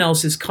someone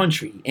else's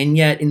country, and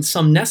yet in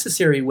some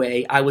necessary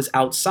way I was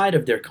outside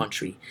of their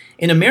country.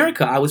 In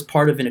America, I was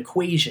part of an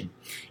equation,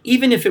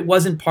 even if it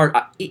wasn't a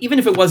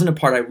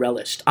part I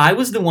relished. I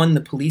was the one the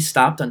police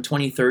stopped on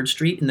 23rd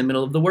Street in the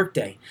middle of the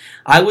workday.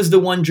 I was the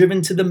one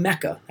driven to the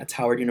Mecca," that's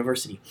Howard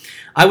University.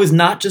 "I was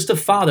not just a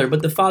father,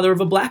 but the father of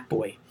a black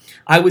boy.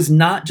 I was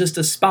not just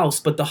a spouse,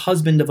 but the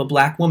husband of a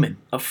black woman,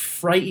 a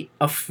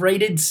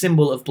freighted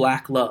symbol of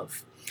black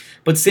love.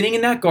 But sitting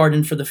in that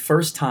garden for the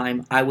first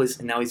time,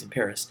 and now he's in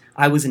Paris,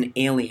 I was an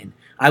alien.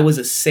 I was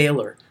a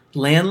sailor,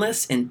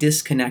 landless and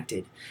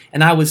disconnected.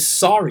 And I was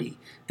sorry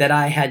that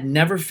I had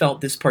never felt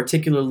this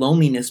particular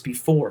loneliness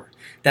before,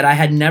 that I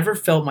had never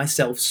felt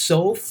myself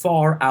so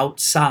far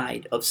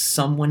outside of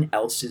someone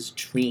else's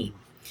dream."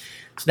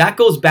 So that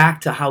goes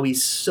back to how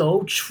he's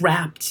so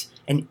trapped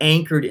and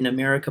anchored in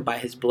America by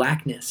his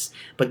blackness.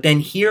 But then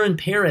here in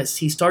Paris,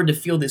 he started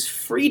to feel this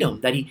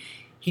freedom, that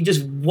he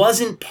just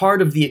wasn't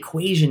part of the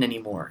equation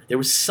anymore. There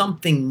was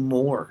something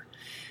more.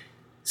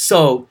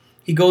 So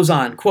he goes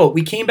on, quote,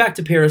 "We came back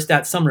to Paris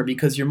that summer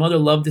because your mother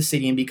loved the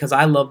city and because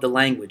I loved the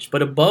language,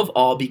 but above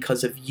all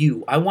because of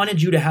you. I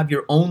wanted you to have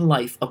your own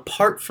life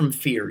apart from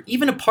fear,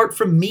 even apart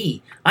from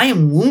me. I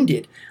am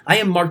wounded. I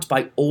am marked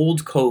by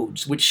old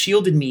codes, which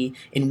shielded me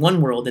in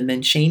one world and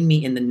then chained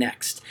me in the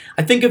next.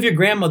 I think of your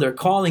grandmother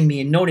calling me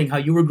and noting how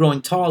you were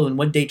growing tall and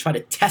one day tried to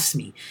test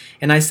me.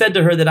 And I said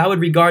to her that I would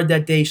regard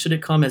that day, should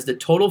it come, as the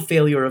total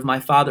failure of my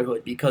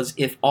fatherhood, because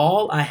if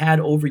all I had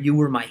over you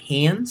were my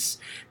hands,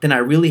 then I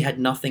really had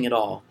nothing at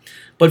all.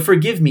 But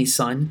forgive me,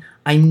 son.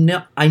 I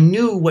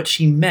knew what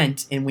she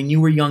meant, and when you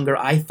were younger,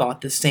 I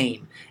thought the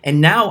same. And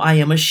now I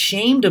am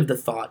ashamed of the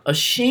thought,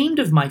 ashamed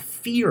of my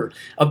fear,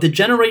 of the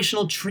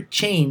generational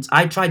chains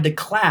I tried to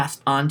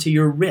clasp onto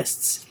your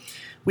wrists.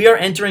 We are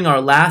entering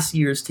our last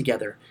years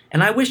together,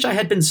 and I wish I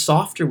had been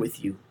softer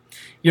with you.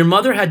 Your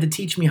mother had to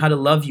teach me how to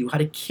love you, how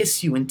to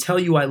kiss you and tell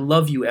you I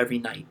love you every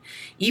night.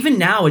 Even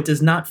now, it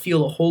does not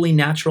feel a wholly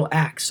natural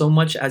act so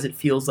much as it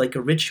feels like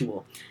a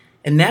ritual.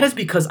 And that is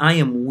because I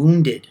am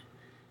wounded.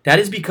 That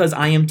is because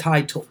I am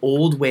tied to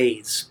old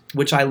ways,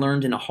 which I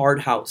learned in a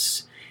hard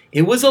house.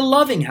 It was a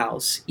loving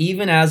house,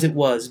 even as it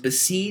was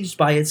besieged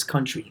by its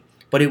country,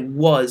 but it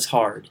was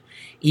hard.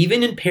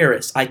 Even in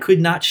Paris, I could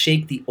not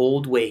shake the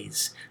old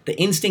ways, the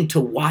instinct to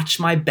watch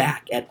my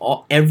back at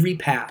every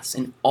pass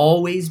and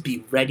always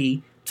be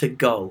ready to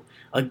go.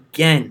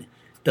 Again,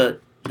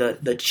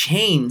 the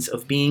chains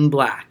of being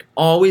black,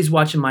 always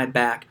watching my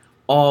back,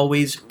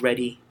 always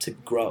ready to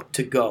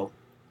go.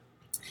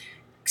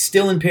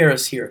 Still in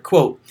Paris here,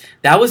 quote,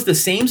 "That was the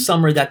same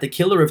summer that the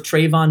killer of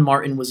Trayvon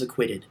Martin was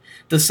acquitted.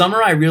 The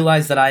summer I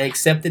realized that I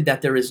accepted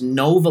that there is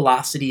no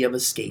velocity of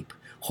escape.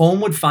 Home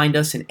would find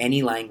us in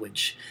any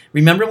language.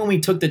 Remember when we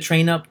took the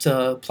train up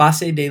to Place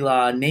de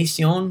la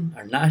Nation,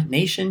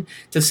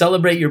 to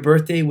celebrate your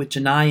birthday with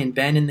Janai and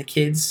Ben and the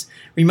kids?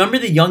 Remember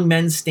the young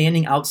men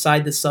standing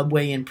outside the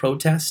subway in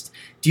protest?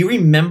 Do you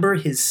remember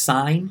his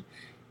sign?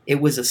 It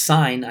was a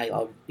sign,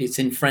 it's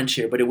in French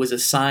here, but it was a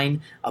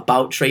sign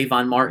about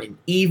Trayvon Martin.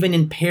 Even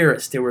in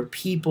Paris, there were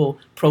people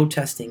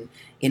protesting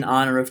in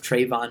honor of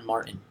Trayvon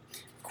Martin."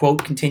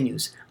 Quote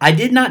continues, "I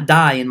did not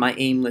die in my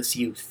aimless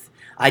youth.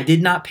 I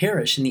did not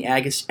perish in the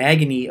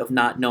agony of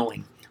not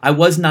knowing. I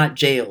was not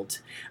jailed.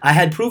 I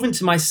had proven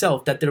to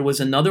myself that there was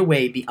another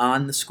way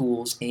beyond the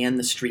schools and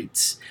the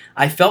streets.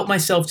 I felt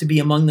myself to be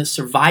among the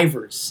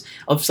survivors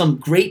of some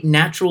great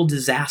natural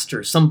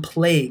disaster, some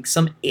plague,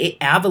 some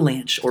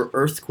avalanche or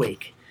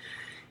earthquake."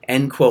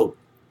 End quote.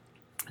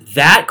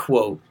 That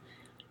quote,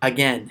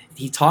 again,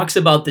 he talks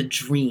about the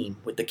dream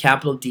with the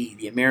capital D,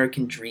 the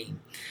American dream.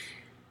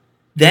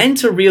 Then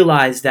to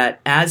realize that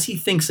as he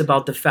thinks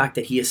about the fact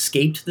that he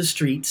escaped the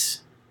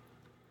streets,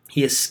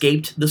 he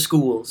escaped the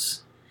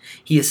schools,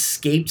 he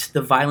escaped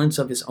the violence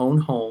of his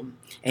own home,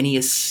 and he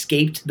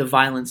escaped the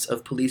violence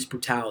of police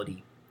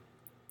brutality,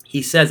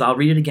 He says, I'll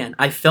read it again.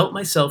 I felt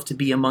myself to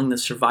be among the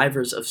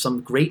survivors of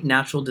some great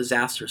natural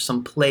disaster,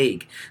 some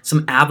plague,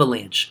 some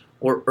avalanche,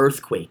 or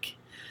earthquake.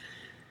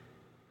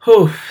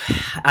 Oh,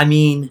 I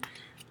mean,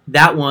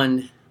 that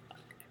one,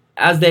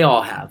 as they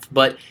all have.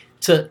 But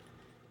to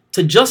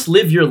just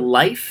live your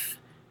life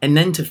and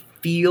then to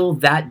feel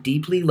that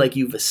deeply like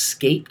you've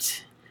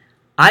escaped,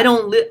 I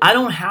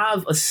don't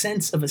have a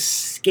sense of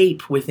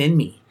escape within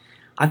me.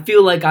 I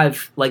feel like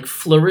I've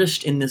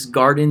flourished in this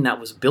garden that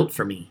was built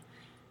for me.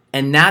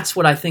 And that's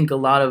what I think a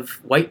lot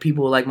of white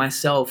people like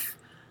myself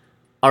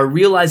are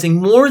realizing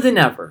more than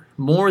ever.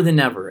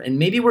 And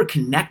maybe we're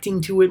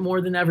connecting to it more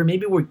than ever.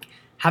 Maybe we're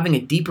having a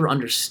deeper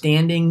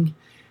understanding.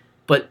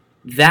 But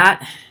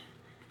that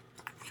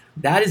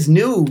is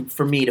new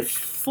for me, to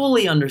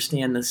fully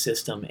understand the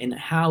system and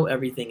how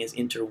everything is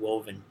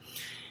interwoven.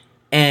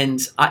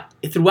 And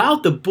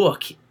throughout the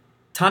book,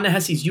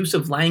 Ta-Nehisi's use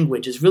of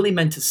language is really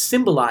meant to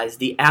symbolize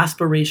the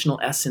aspirational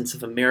essence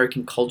of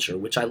American culture,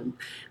 which I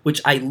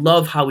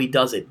love how he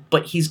does it.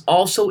 But he's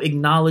also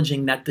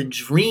acknowledging that the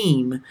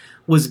dream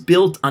was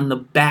built on the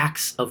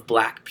backs of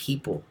black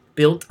people.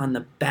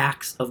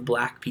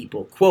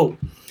 Quote,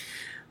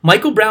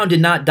 Michael Brown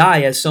did not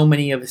die as so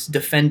many of his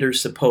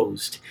defenders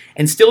supposed,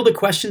 and still the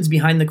questions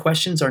behind the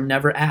questions are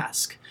never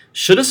asked.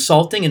 Should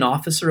assaulting an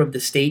officer of the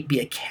state be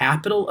a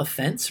capital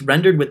offense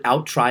rendered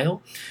without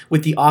trial,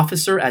 with the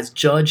officer as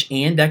judge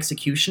and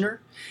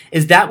executioner?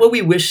 Is that what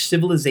we wish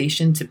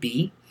civilization to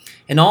be?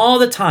 And all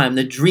the time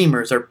the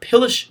dreamers are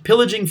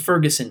pillaging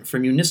Ferguson for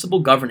municipal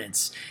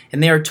governance,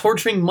 and they are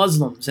torturing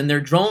Muslims, and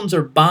their drones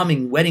are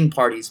bombing wedding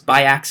parties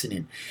by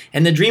accident,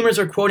 and the dreamers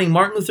are quoting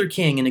Martin Luther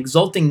King and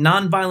exalting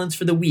nonviolence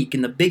for the weak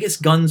and the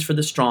biggest guns for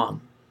the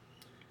strong.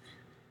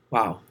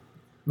 Wow.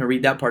 I'm going to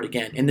read that part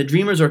again. And the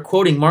dreamers are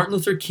quoting Martin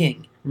Luther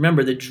King.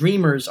 Remember, the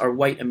dreamers are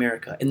white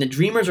America. And the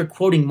dreamers are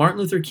quoting Martin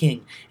Luther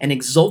King and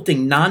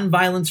exalting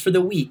nonviolence for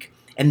the weak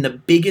and the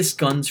biggest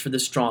guns for the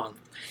strong.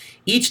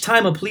 Each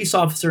time a police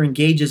officer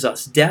engages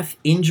us, death,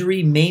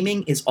 injury,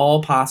 maiming is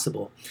all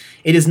possible.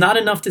 It is not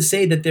enough to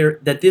say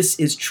that this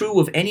is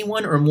true of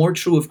anyone or more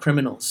true of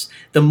criminals.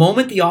 The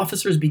moment the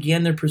officers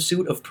began their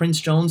pursuit of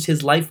Prince Jones,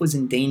 his life was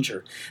in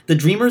danger. The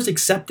dreamers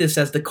accept this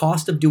as the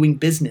cost of doing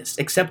business,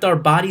 accept our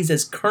bodies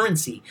as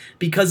currency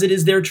because it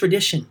is their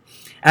tradition.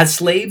 As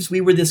slaves, we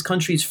were this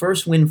country's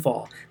first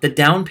windfall, the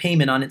down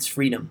payment on its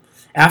freedom.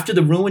 After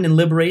the ruin and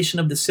liberation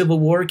of the Civil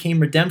War came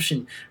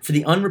redemption for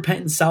the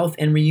unrepentant South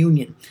and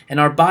reunion, and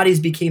our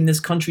bodies became this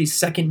country's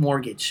second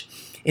mortgage.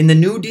 In the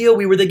New Deal,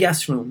 we were the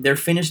guest room, their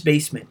finished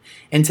basement.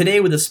 And today,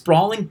 with a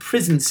sprawling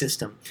prison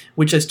system,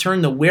 which has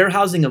turned the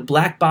warehousing of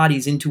black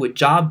bodies into a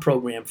job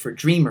program for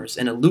dreamers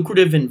and a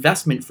lucrative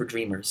investment for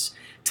dreamers.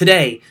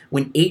 Today,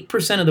 when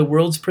 8% of the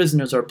world's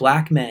prisoners are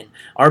black men,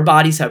 our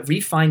bodies have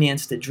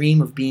refinanced the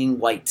dream of being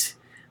white.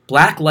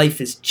 Black life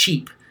is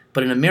cheap.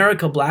 But in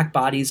America, black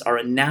bodies are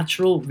a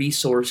natural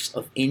resource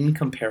of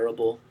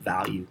incomparable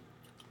value.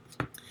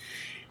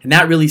 And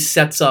that really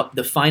sets up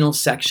the final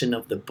section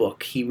of the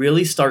book. He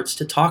really starts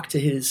to talk to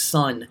his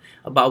son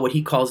about what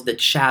he calls the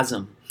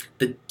chasm,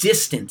 the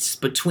distance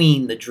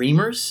between the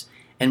dreamers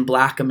and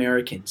black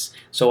Americans.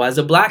 So as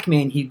a black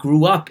man, he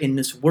grew up in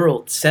this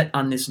world set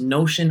on this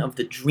notion of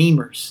the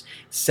dreamers,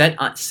 set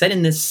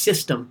in this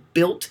system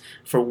built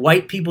for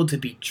white people to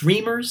be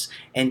dreamers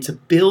and to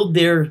build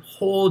their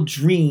whole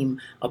dream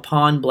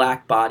upon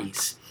black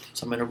bodies.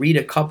 So I'm going to read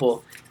a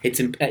couple.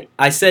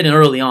 I said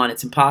early on,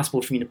 it's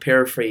impossible for me to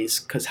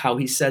paraphrase because how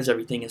he says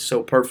everything is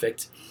so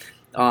perfect.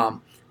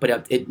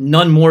 But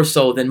none more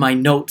so than my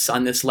notes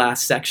on this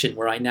last section,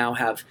 where I now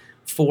have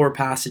 4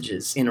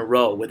 passages in a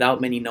row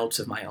without many notes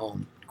of my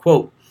own.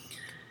 Quote,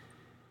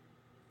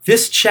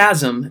 this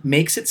chasm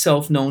makes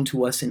itself known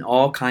to us in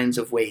all kinds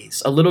of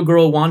ways. A little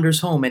girl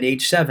wanders home at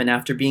age 7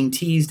 after being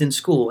teased in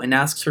school and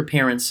asks her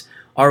parents,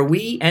 are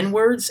we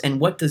N-words and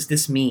what does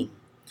this mean?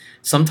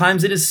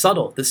 Sometimes it is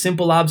subtle, the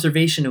simple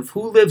observation of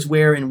who lives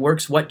where and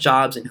works what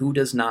jobs and who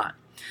does not.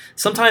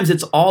 Sometimes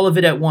it's all of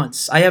it at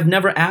once. I have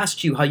never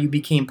asked you how you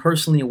became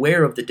personally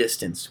aware of the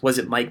distance. Was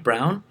it Mike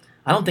Brown?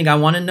 I don't think I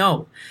want to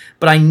know.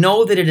 But I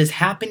know that it has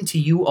happened to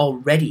you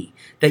already,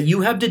 that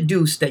you have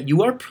deduced that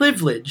you are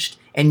privileged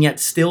and yet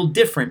still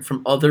different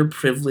from other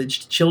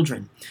privileged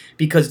children,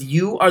 because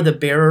you are the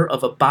bearer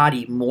of a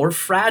body more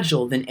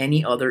fragile than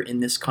any other in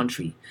this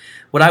country.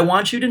 What I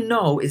want you to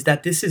know is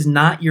that this is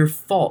not your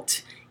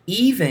fault,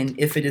 even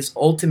if it is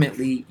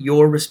ultimately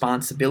your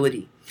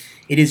responsibility.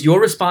 It is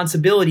your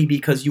responsibility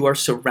because you are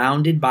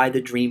surrounded by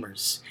the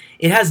dreamers.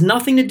 It has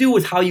nothing to do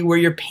with how you wear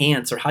your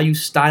pants or how you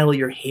style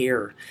your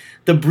hair.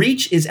 The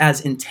breach is as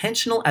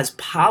intentional as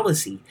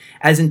policy,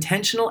 as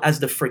intentional as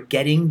the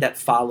forgetting that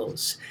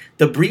follows.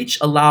 The breach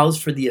allows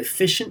for the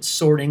efficient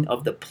sorting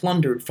of the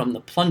plundered from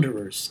the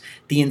plunderers,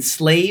 the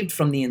enslaved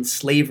from the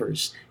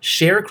enslavers,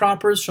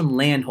 sharecroppers from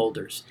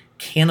landholders,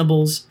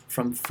 cannibals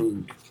from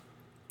food.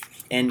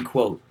 End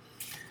quote.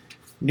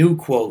 New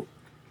quote.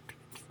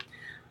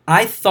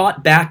 I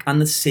thought back on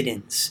the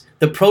sit-ins,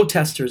 the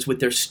protesters with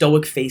their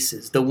stoic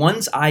faces, the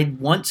ones I'd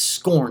once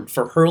scorned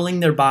for hurling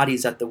their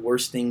bodies at the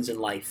worst things in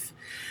life.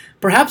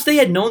 Perhaps they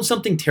had known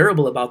something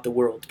terrible about the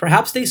world.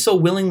 Perhaps they so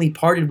willingly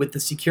parted with the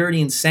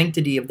security and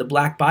sanctity of the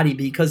black body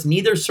because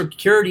neither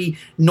security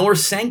nor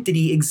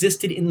sanctity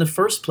existed in the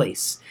first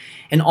place.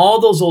 And all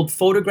those old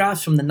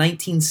photographs from the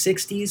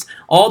 1960s,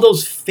 all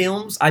those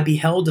films I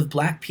beheld of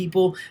black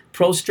people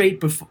prostrate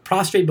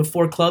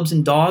before clubs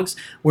and dogs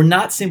were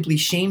not simply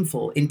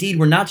shameful. Indeed,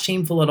 were not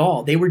shameful at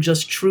all. They were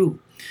just true.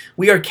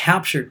 We are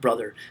captured,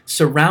 brother,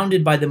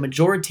 surrounded by the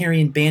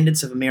majoritarian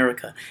bandits of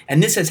America.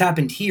 And this has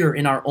happened here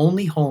in our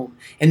only home.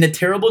 And the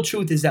terrible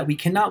truth is that we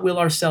cannot will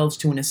ourselves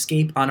to an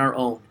escape on our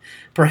own.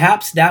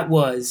 Perhaps that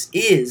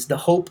is the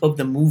hope of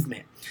the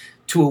movement,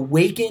 to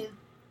awaken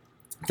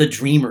the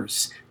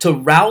dreamers, to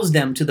rouse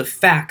them to the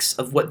facts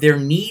of what their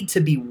need to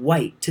be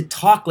white, to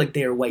talk like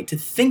they are white, to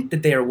think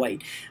that they are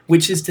white,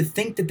 which is to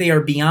think that they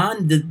are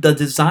beyond the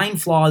design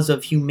flaws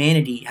of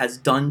humanity has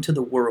done to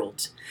the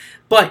world.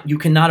 But you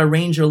cannot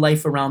arrange your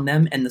life around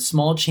them and the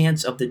small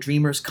chance of the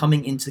dreamers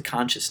coming into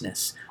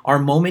consciousness. Our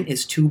moment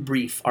is too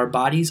brief. Our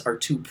bodies are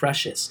too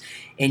precious.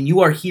 And you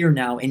are here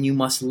now and you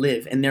must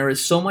live. And there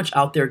is so much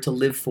out there to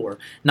live for,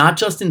 not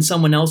just in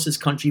someone else's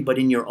country, but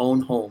in your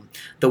own home.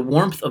 The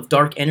warmth of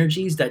dark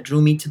energies that drew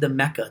me to the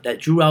Mecca, that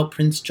drew out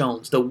Prince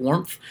Jones, the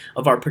warmth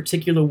of our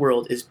particular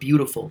world is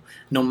beautiful,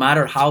 no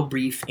matter how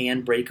brief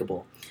and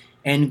breakable.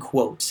 End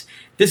quote.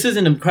 This is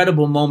an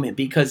incredible moment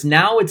because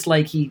now it's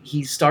like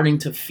he's starting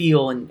to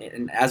feel,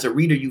 and as a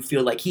reader you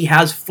feel like he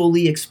has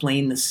fully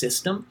explained the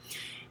system,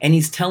 and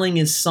he's telling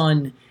his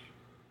son,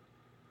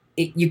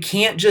 you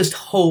can't just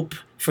hope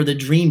for the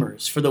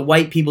dreamers, for the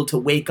white people to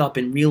wake up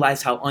and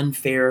realize how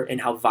unfair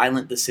and how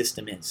violent the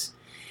system is.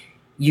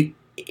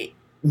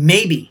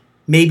 Maybe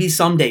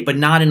someday, but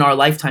not in our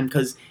lifetime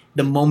because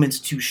the moment's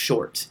too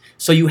short.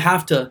 So you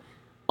have to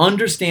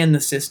understand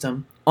the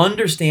system,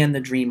 understand the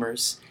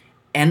dreamers,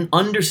 and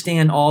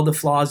understand all the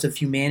flaws of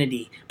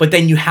humanity, but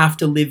then you have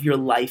to live your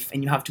life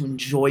and you have to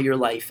enjoy your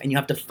life and you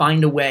have to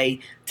find a way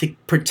to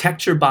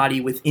protect your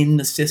body within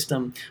the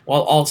system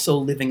while also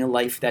living a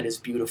life that is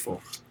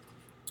beautiful.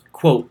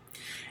 Quote,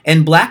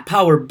 and black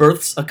power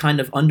births a kind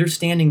of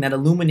understanding that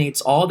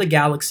illuminates all the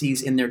galaxies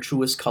in their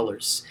truest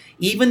colors.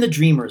 Even the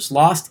dreamers,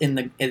 lost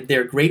in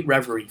their great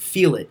reverie,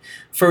 feel it,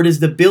 for it is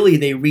the Billy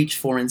they reach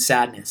for in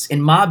sadness. In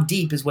Mobb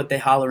Deep is what they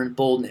holler in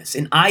boldness.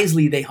 In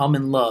Isley they hum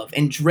in love.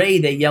 In Dre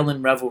they yell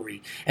in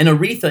revelry. And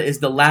Aretha is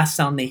the last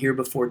sound they hear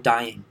before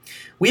dying.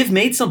 We have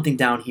made something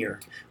down here.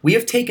 We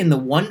have taken the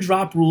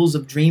one-drop rules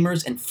of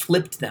dreamers and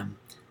flipped them.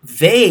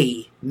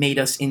 They made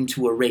us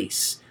into a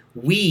race.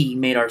 We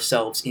made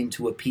ourselves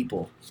into a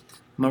people.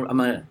 I'm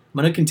going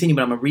to continue,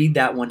 but I'm going to read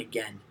that one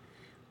again.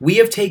 We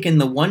have taken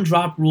the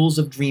one-drop rules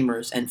of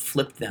dreamers and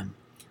flipped them.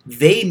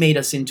 They made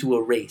us into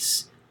a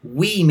race.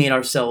 We made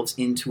ourselves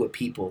into a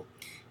people.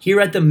 Here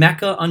at the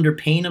Mecca, under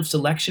pain of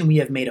selection, we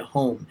have made a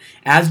home,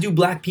 as do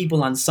black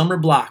people on summer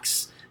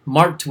blocks,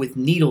 marked with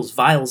needles,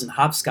 vials, and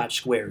hopscotch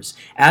squares,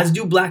 as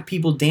do black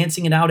people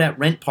dancing it out at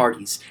rent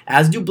parties,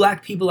 as do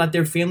black people at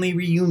their family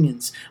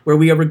reunions, where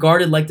we are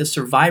regarded like the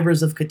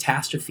survivors of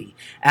catastrophe,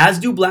 as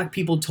do black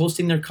people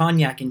toasting their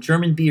cognac and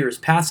German beers,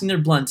 passing their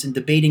blunts and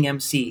debating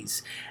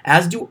MCs,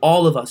 as do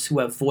all of us who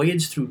have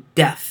voyaged through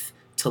death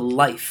to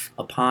life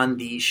upon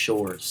these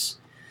shores.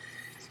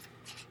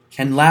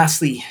 And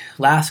lastly,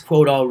 last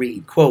quote I'll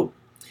read, quote,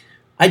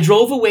 I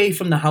drove away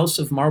from the house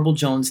of Marble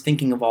Jones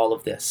thinking of all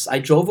of this. I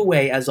drove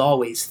away, as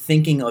always,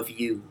 thinking of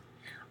you.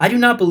 I do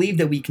not believe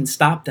that we can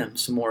stop them,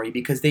 Samori,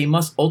 because they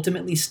must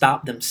ultimately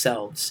stop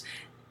themselves.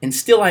 And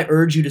still I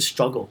urge you to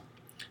struggle.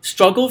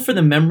 Struggle for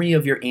the memory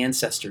of your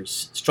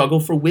ancestors. Struggle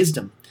for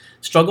wisdom.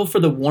 Struggle for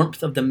the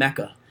warmth of the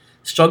Mecca.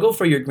 Struggle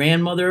for your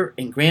grandmother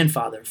and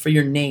grandfather, for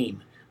your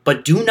name.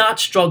 But do not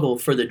struggle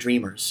for the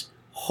dreamers.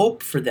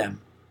 Hope for them.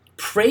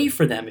 Pray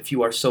for them if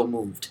you are so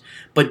moved,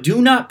 but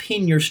do not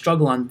pin your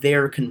struggle on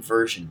their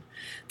conversion.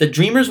 The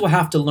dreamers will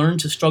have to learn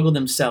to struggle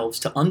themselves,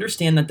 to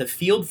understand that the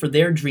field for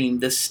their dream,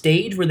 the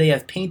stage where they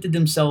have painted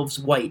themselves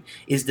white,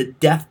 is the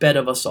deathbed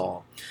of us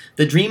all.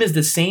 The dream is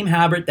the same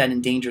habit that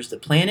endangers the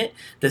planet,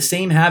 the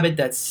same habit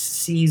that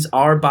sees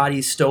our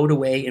bodies stowed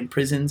away in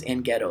prisons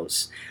and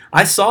ghettos.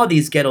 I saw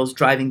these ghettos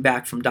driving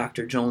back from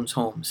Dr. Jones'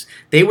 homes.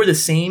 They were the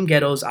same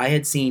ghettos I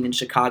had seen in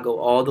Chicago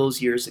all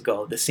those years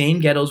ago, the same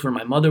ghettos where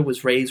my mother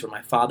was raised, where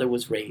my father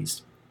was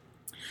raised.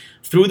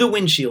 Through the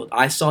windshield,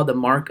 I saw the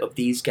mark of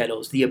these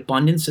ghettos, the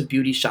abundance of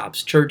beauty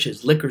shops,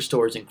 churches, liquor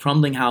stores, and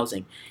crumbling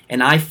housing,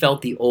 and I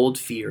felt the old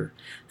fear.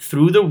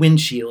 Through the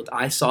windshield,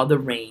 I saw the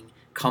rain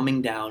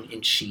coming down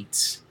in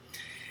sheets.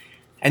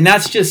 And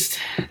that's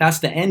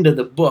the end of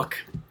the book.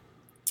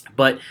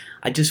 But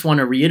I just want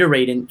to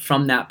reiterate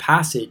from that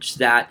passage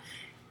that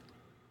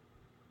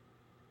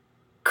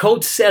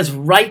Coates says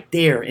right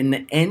there in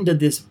the end of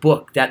this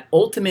book that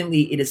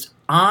ultimately it is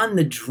on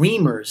the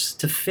dreamers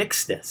to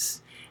fix this.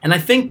 And I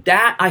think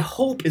that, I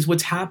hope, is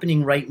what's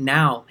happening right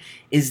now,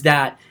 is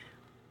that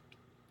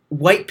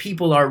white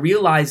people are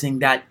realizing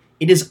that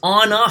it is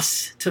on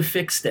us to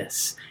fix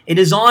this. It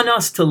is on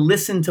us to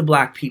listen to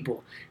black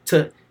people,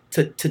 to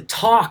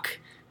talk,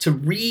 to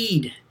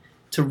read,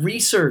 to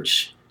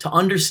research, to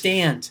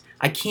understand.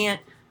 I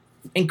can't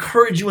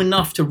encourage you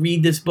enough to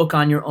read this book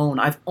on your own.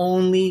 I've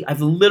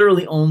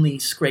literally only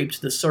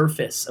scraped the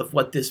surface of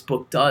what this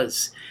book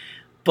does,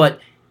 but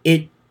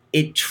it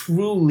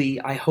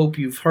truly, I hope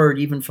you've heard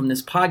even from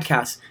this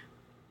podcast,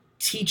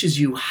 teaches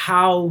you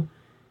how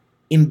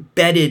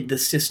embedded the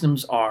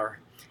systems are,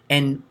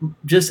 and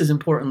just as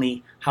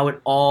importantly, how it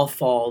all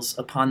falls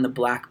upon the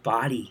black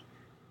body.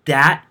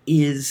 That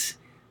is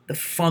the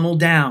funnel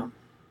down.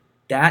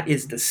 That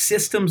is the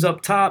systems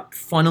up top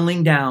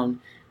funneling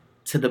down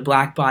to the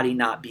black body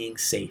not being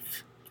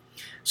safe.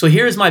 So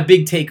here's my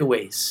big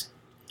takeaways.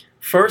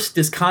 First,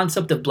 this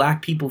concept of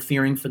black people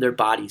fearing for their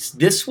bodies.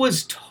 This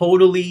was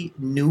totally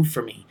new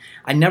for me.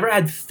 I never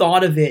had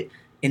thought of it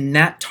in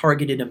that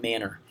targeted a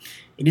manner.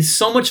 It is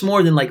so much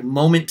more than like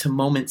moment to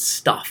moment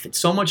stuff. It's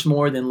so much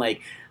more than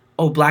like,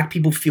 oh, black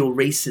people feel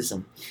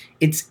racism.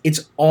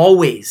 It's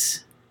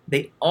always,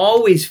 they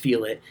always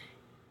feel it.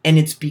 And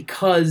it's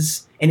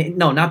because,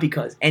 not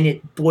because, and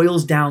it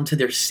boils down to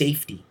their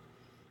safety.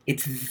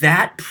 It's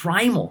that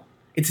primal.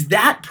 It's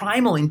that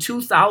primal in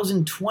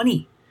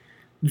 2020.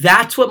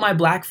 That's what my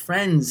black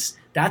friends,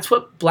 that's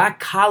what black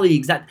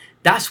colleagues,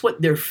 that's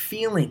what they're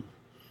feeling.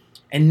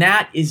 And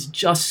that is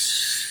just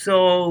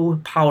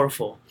so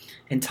powerful.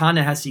 And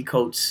Ta-Nehisi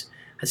Coates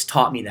has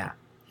taught me that.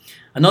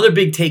 Another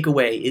big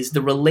takeaway is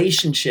the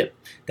relationship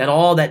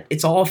that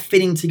it's all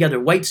fitting together.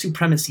 White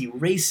supremacy,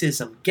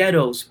 racism,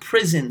 ghettos,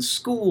 prisons,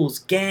 schools,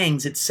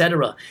 gangs,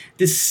 etc.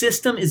 This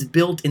system is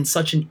built in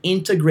such an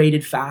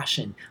integrated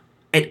fashion.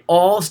 It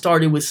all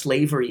started with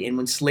slavery, and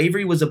when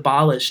slavery was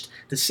abolished,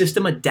 the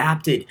system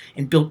adapted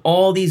and built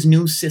all these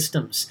new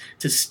systems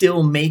to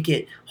still make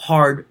it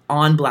hard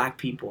on black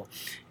people.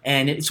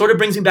 And it sort of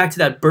brings me back to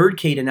that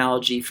birdcage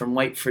analogy from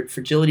White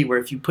Fragility, where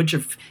if you put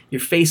your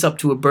face up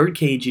to a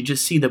birdcage, you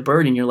just see the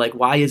bird and you're like,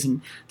 why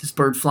isn't this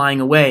bird flying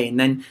away? And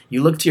then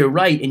you look to your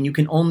right and you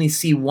can only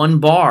see one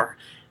bar.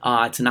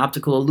 It's an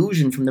optical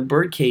illusion from the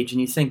birdcage, and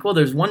you think, well,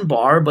 there's one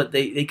bar, but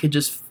the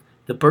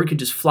bird could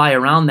just fly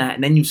around that,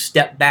 and then you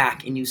step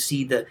back and you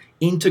see the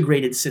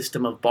integrated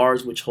system of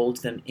bars which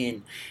holds them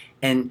in.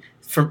 And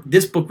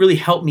this book really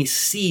helped me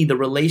see the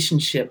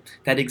relationship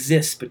that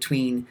exists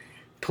between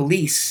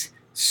police,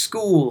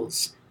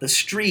 schools, the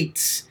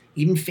streets,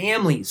 even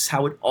families,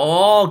 how it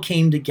all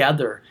came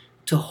together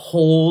to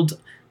hold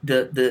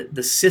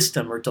the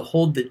system, or to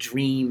hold the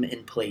dream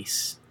in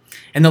place.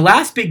 And the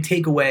last big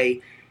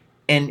takeaway,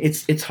 and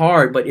it's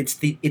hard, but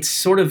it's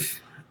sort of,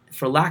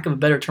 for lack of a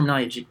better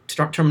terminology,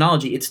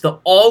 it's the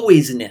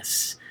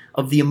alwaysness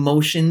of the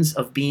emotions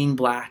of being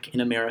black in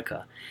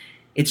America.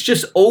 It's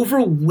just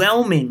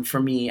overwhelming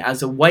for me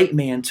as a white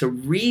man to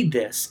read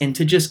this and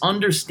to just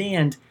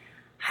understand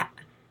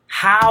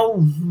how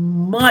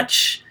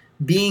much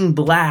being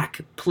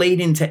black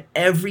played into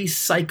every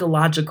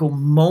psychological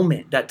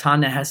moment that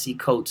Ta-Nehisi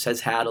Coates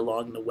has had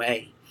along the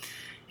way,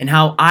 and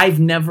how I've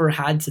never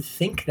had to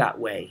think that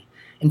way.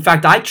 In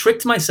fact, I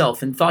tricked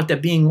myself and thought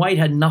that being white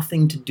had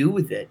nothing to do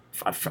with it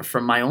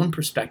from my own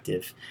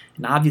perspective.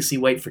 And obviously,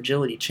 White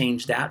Fragility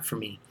changed that for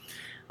me.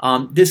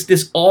 This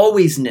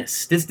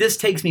alwaysness, this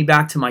takes me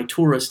back to my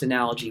tourist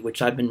analogy,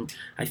 which I've been,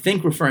 I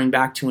think, referring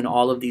back to in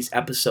all of these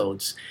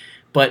episodes.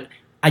 But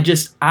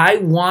I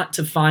want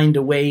to find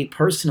a way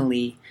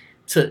personally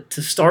to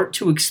start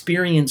to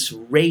experience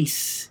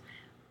race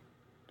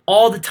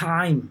all the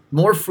time,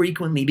 more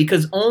frequently,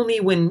 because only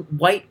when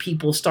white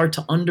people start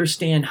to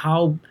understand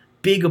how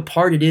big a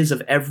part it is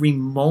of every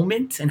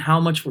moment and how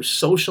much we're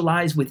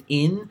socialized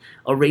within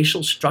a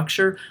racial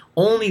structure,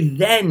 only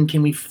then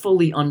can we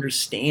fully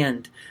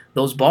understand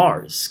those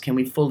bars, can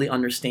we fully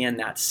understand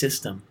that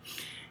system.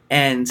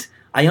 And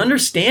I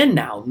understand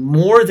now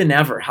more than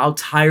ever how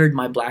tired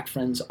my black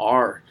friends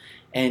are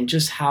and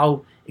just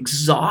how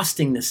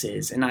exhausting this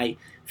is. And I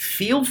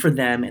feel for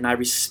them and I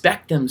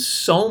respect them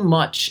so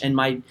much.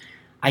 And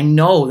I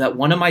know that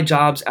one of my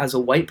jobs as a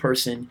white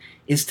person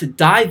is to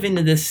dive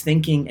into this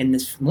thinking and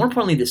this, more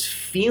importantly, this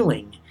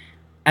feeling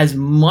as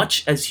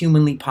much as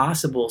humanly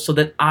possible so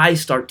that I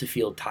start to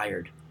feel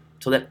tired.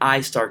 So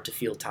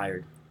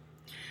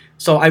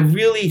I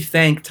really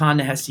thank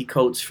Ta-Nehisi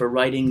Coates for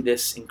writing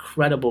this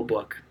incredible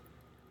book.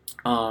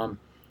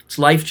 It's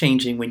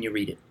life-changing when you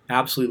read it.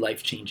 Absolutely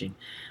life-changing.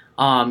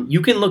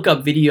 You can look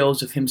up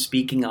videos of him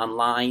speaking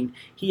online.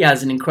 He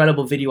has an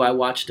incredible video I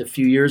watched a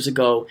few years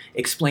ago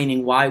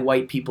explaining why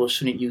white people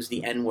shouldn't use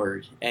the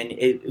N-word. And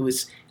it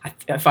was,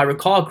 if I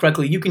recall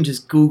correctly, you can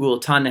just Google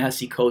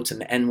Ta-Nehisi Coates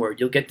and the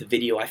N-word. You'll get the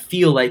video. I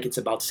feel like it's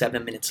about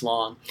 7 minutes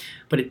long.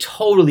 But it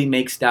totally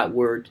makes that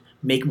word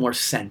make more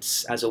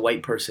sense as a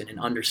white person and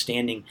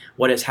understanding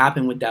what has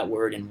happened with that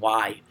word and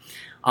why.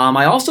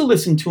 I also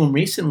listened to him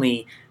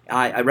recently.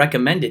 I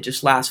recommend it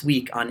just last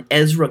week on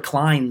Ezra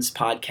Klein's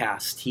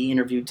podcast. He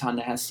interviewed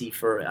Ta-Nehisi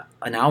for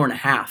an hour and a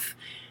half,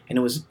 and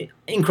it was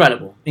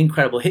incredible.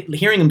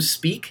 Hearing him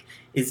speak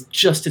is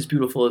just as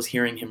beautiful as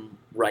hearing him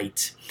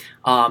write.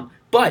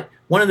 But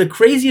one of the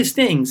craziest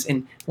things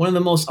and one of the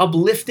most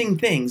uplifting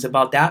things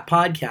about that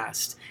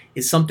podcast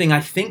is something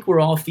I think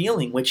we're all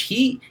feeling, which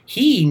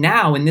he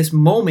now in this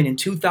moment in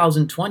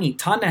 2020,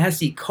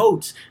 Ta-Nehisi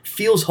Coates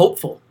feels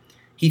hopeful.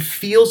 He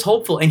feels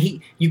hopeful, and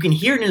you can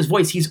hear it in his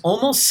voice. He's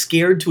almost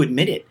scared to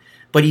admit it,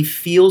 but he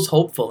feels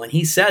hopeful. And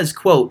he says,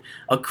 quote,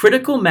 "A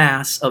critical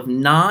mass of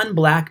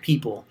non-black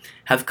people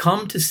have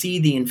come to see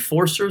the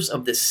enforcers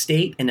of the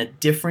state in a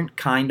different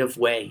kind of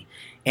way,"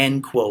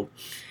 end quote.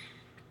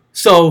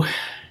 So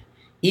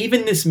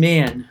even this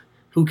man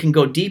who can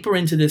go deeper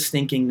into this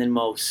thinking than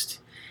most,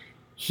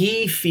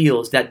 he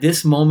feels that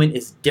this moment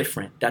is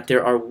different, that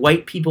there are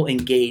white people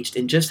engaged,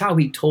 and just how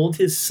he told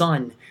his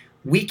son,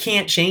 "We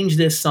can't change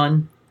this,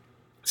 son.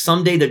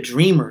 Someday the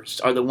dreamers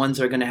are the ones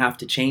that are going to have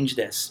to change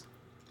this."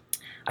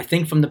 I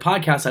think from the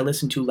podcast I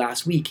listened to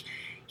last week,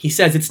 he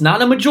says it's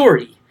not a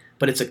majority,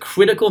 but it's a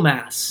critical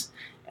mass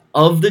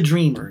of the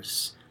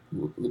dreamers.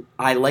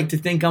 I like to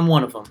think I'm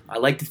one of them. I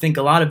like to think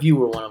a lot of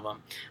you are one of them,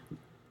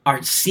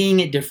 are seeing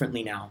it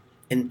differently now.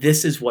 And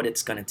this is what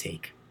it's going to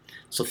take.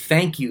 So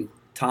thank you,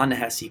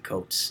 Ta-Nehisi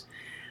Coates.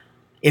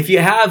 If you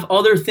have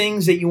other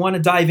things that you want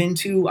to dive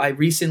into, I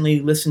recently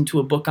listened to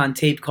a book on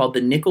tape called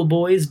The Nickel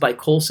Boys by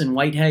Colson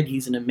Whitehead.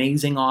 He's an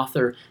amazing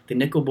author. The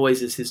Nickel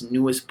Boys is his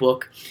newest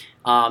book.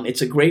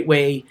 It's a great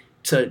way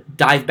to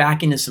dive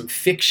back into some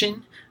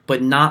fiction,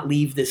 but not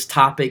leave this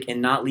topic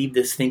and not leave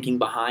this thinking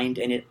behind.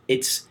 And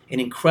it's an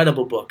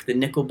incredible book, The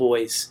Nickel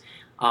Boys,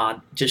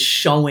 just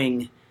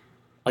showing,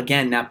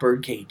 again, that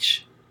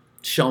birdcage,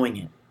 showing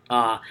it.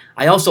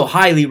 I also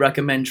highly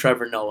recommend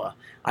Trevor Noah.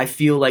 I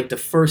feel like the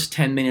first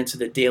 10 minutes of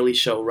The Daily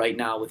Show right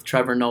now with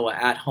Trevor Noah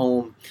at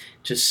home,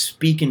 just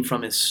speaking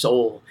from his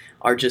soul,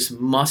 are just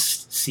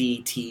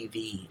must-see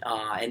TV.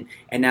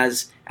 And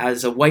as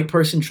a white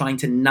person trying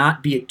to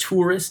not be a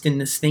tourist in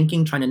this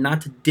thinking, trying to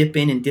not to dip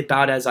in and dip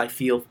out as I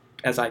feel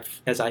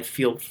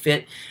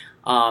fit,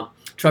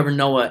 Trevor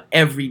Noah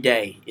every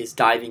day is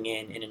diving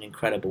in an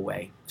incredible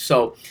way.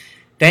 So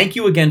thank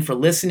you again for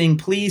listening.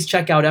 Please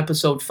check out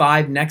episode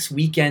 5 next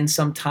weekend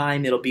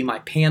sometime. It'll be my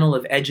panel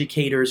of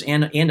educators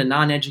and a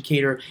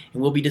non-educator, and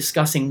we'll be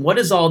discussing what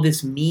does all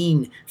this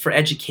mean for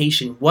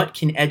education? What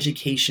can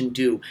education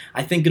do?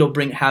 I think it'll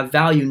have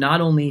value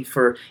not only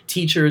for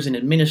teachers and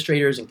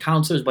administrators and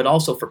counselors, but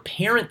also for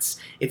parents.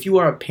 If you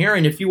are a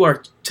parent, if you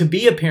are to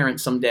be a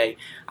parent someday,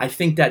 I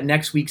think that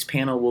next week's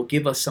panel will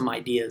give us some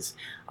ideas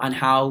on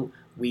how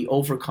we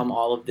overcome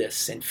all of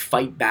this and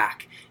fight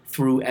back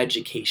through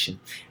education.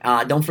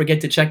 Don't forget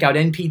to check out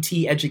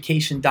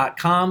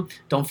npteducation.com.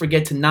 Don't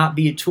forget to not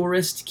be a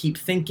tourist. Keep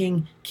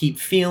thinking, keep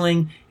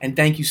feeling, and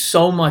thank you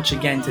so much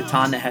again to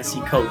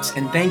Ta-Nehisi Coates.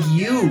 And thank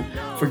you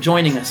for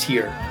joining us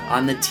here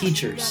on the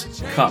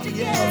Teacher's Cup of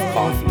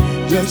Coffee.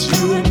 Just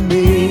you and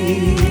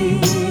me.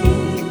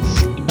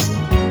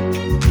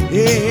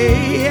 Yeah,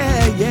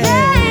 yeah,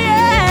 yeah.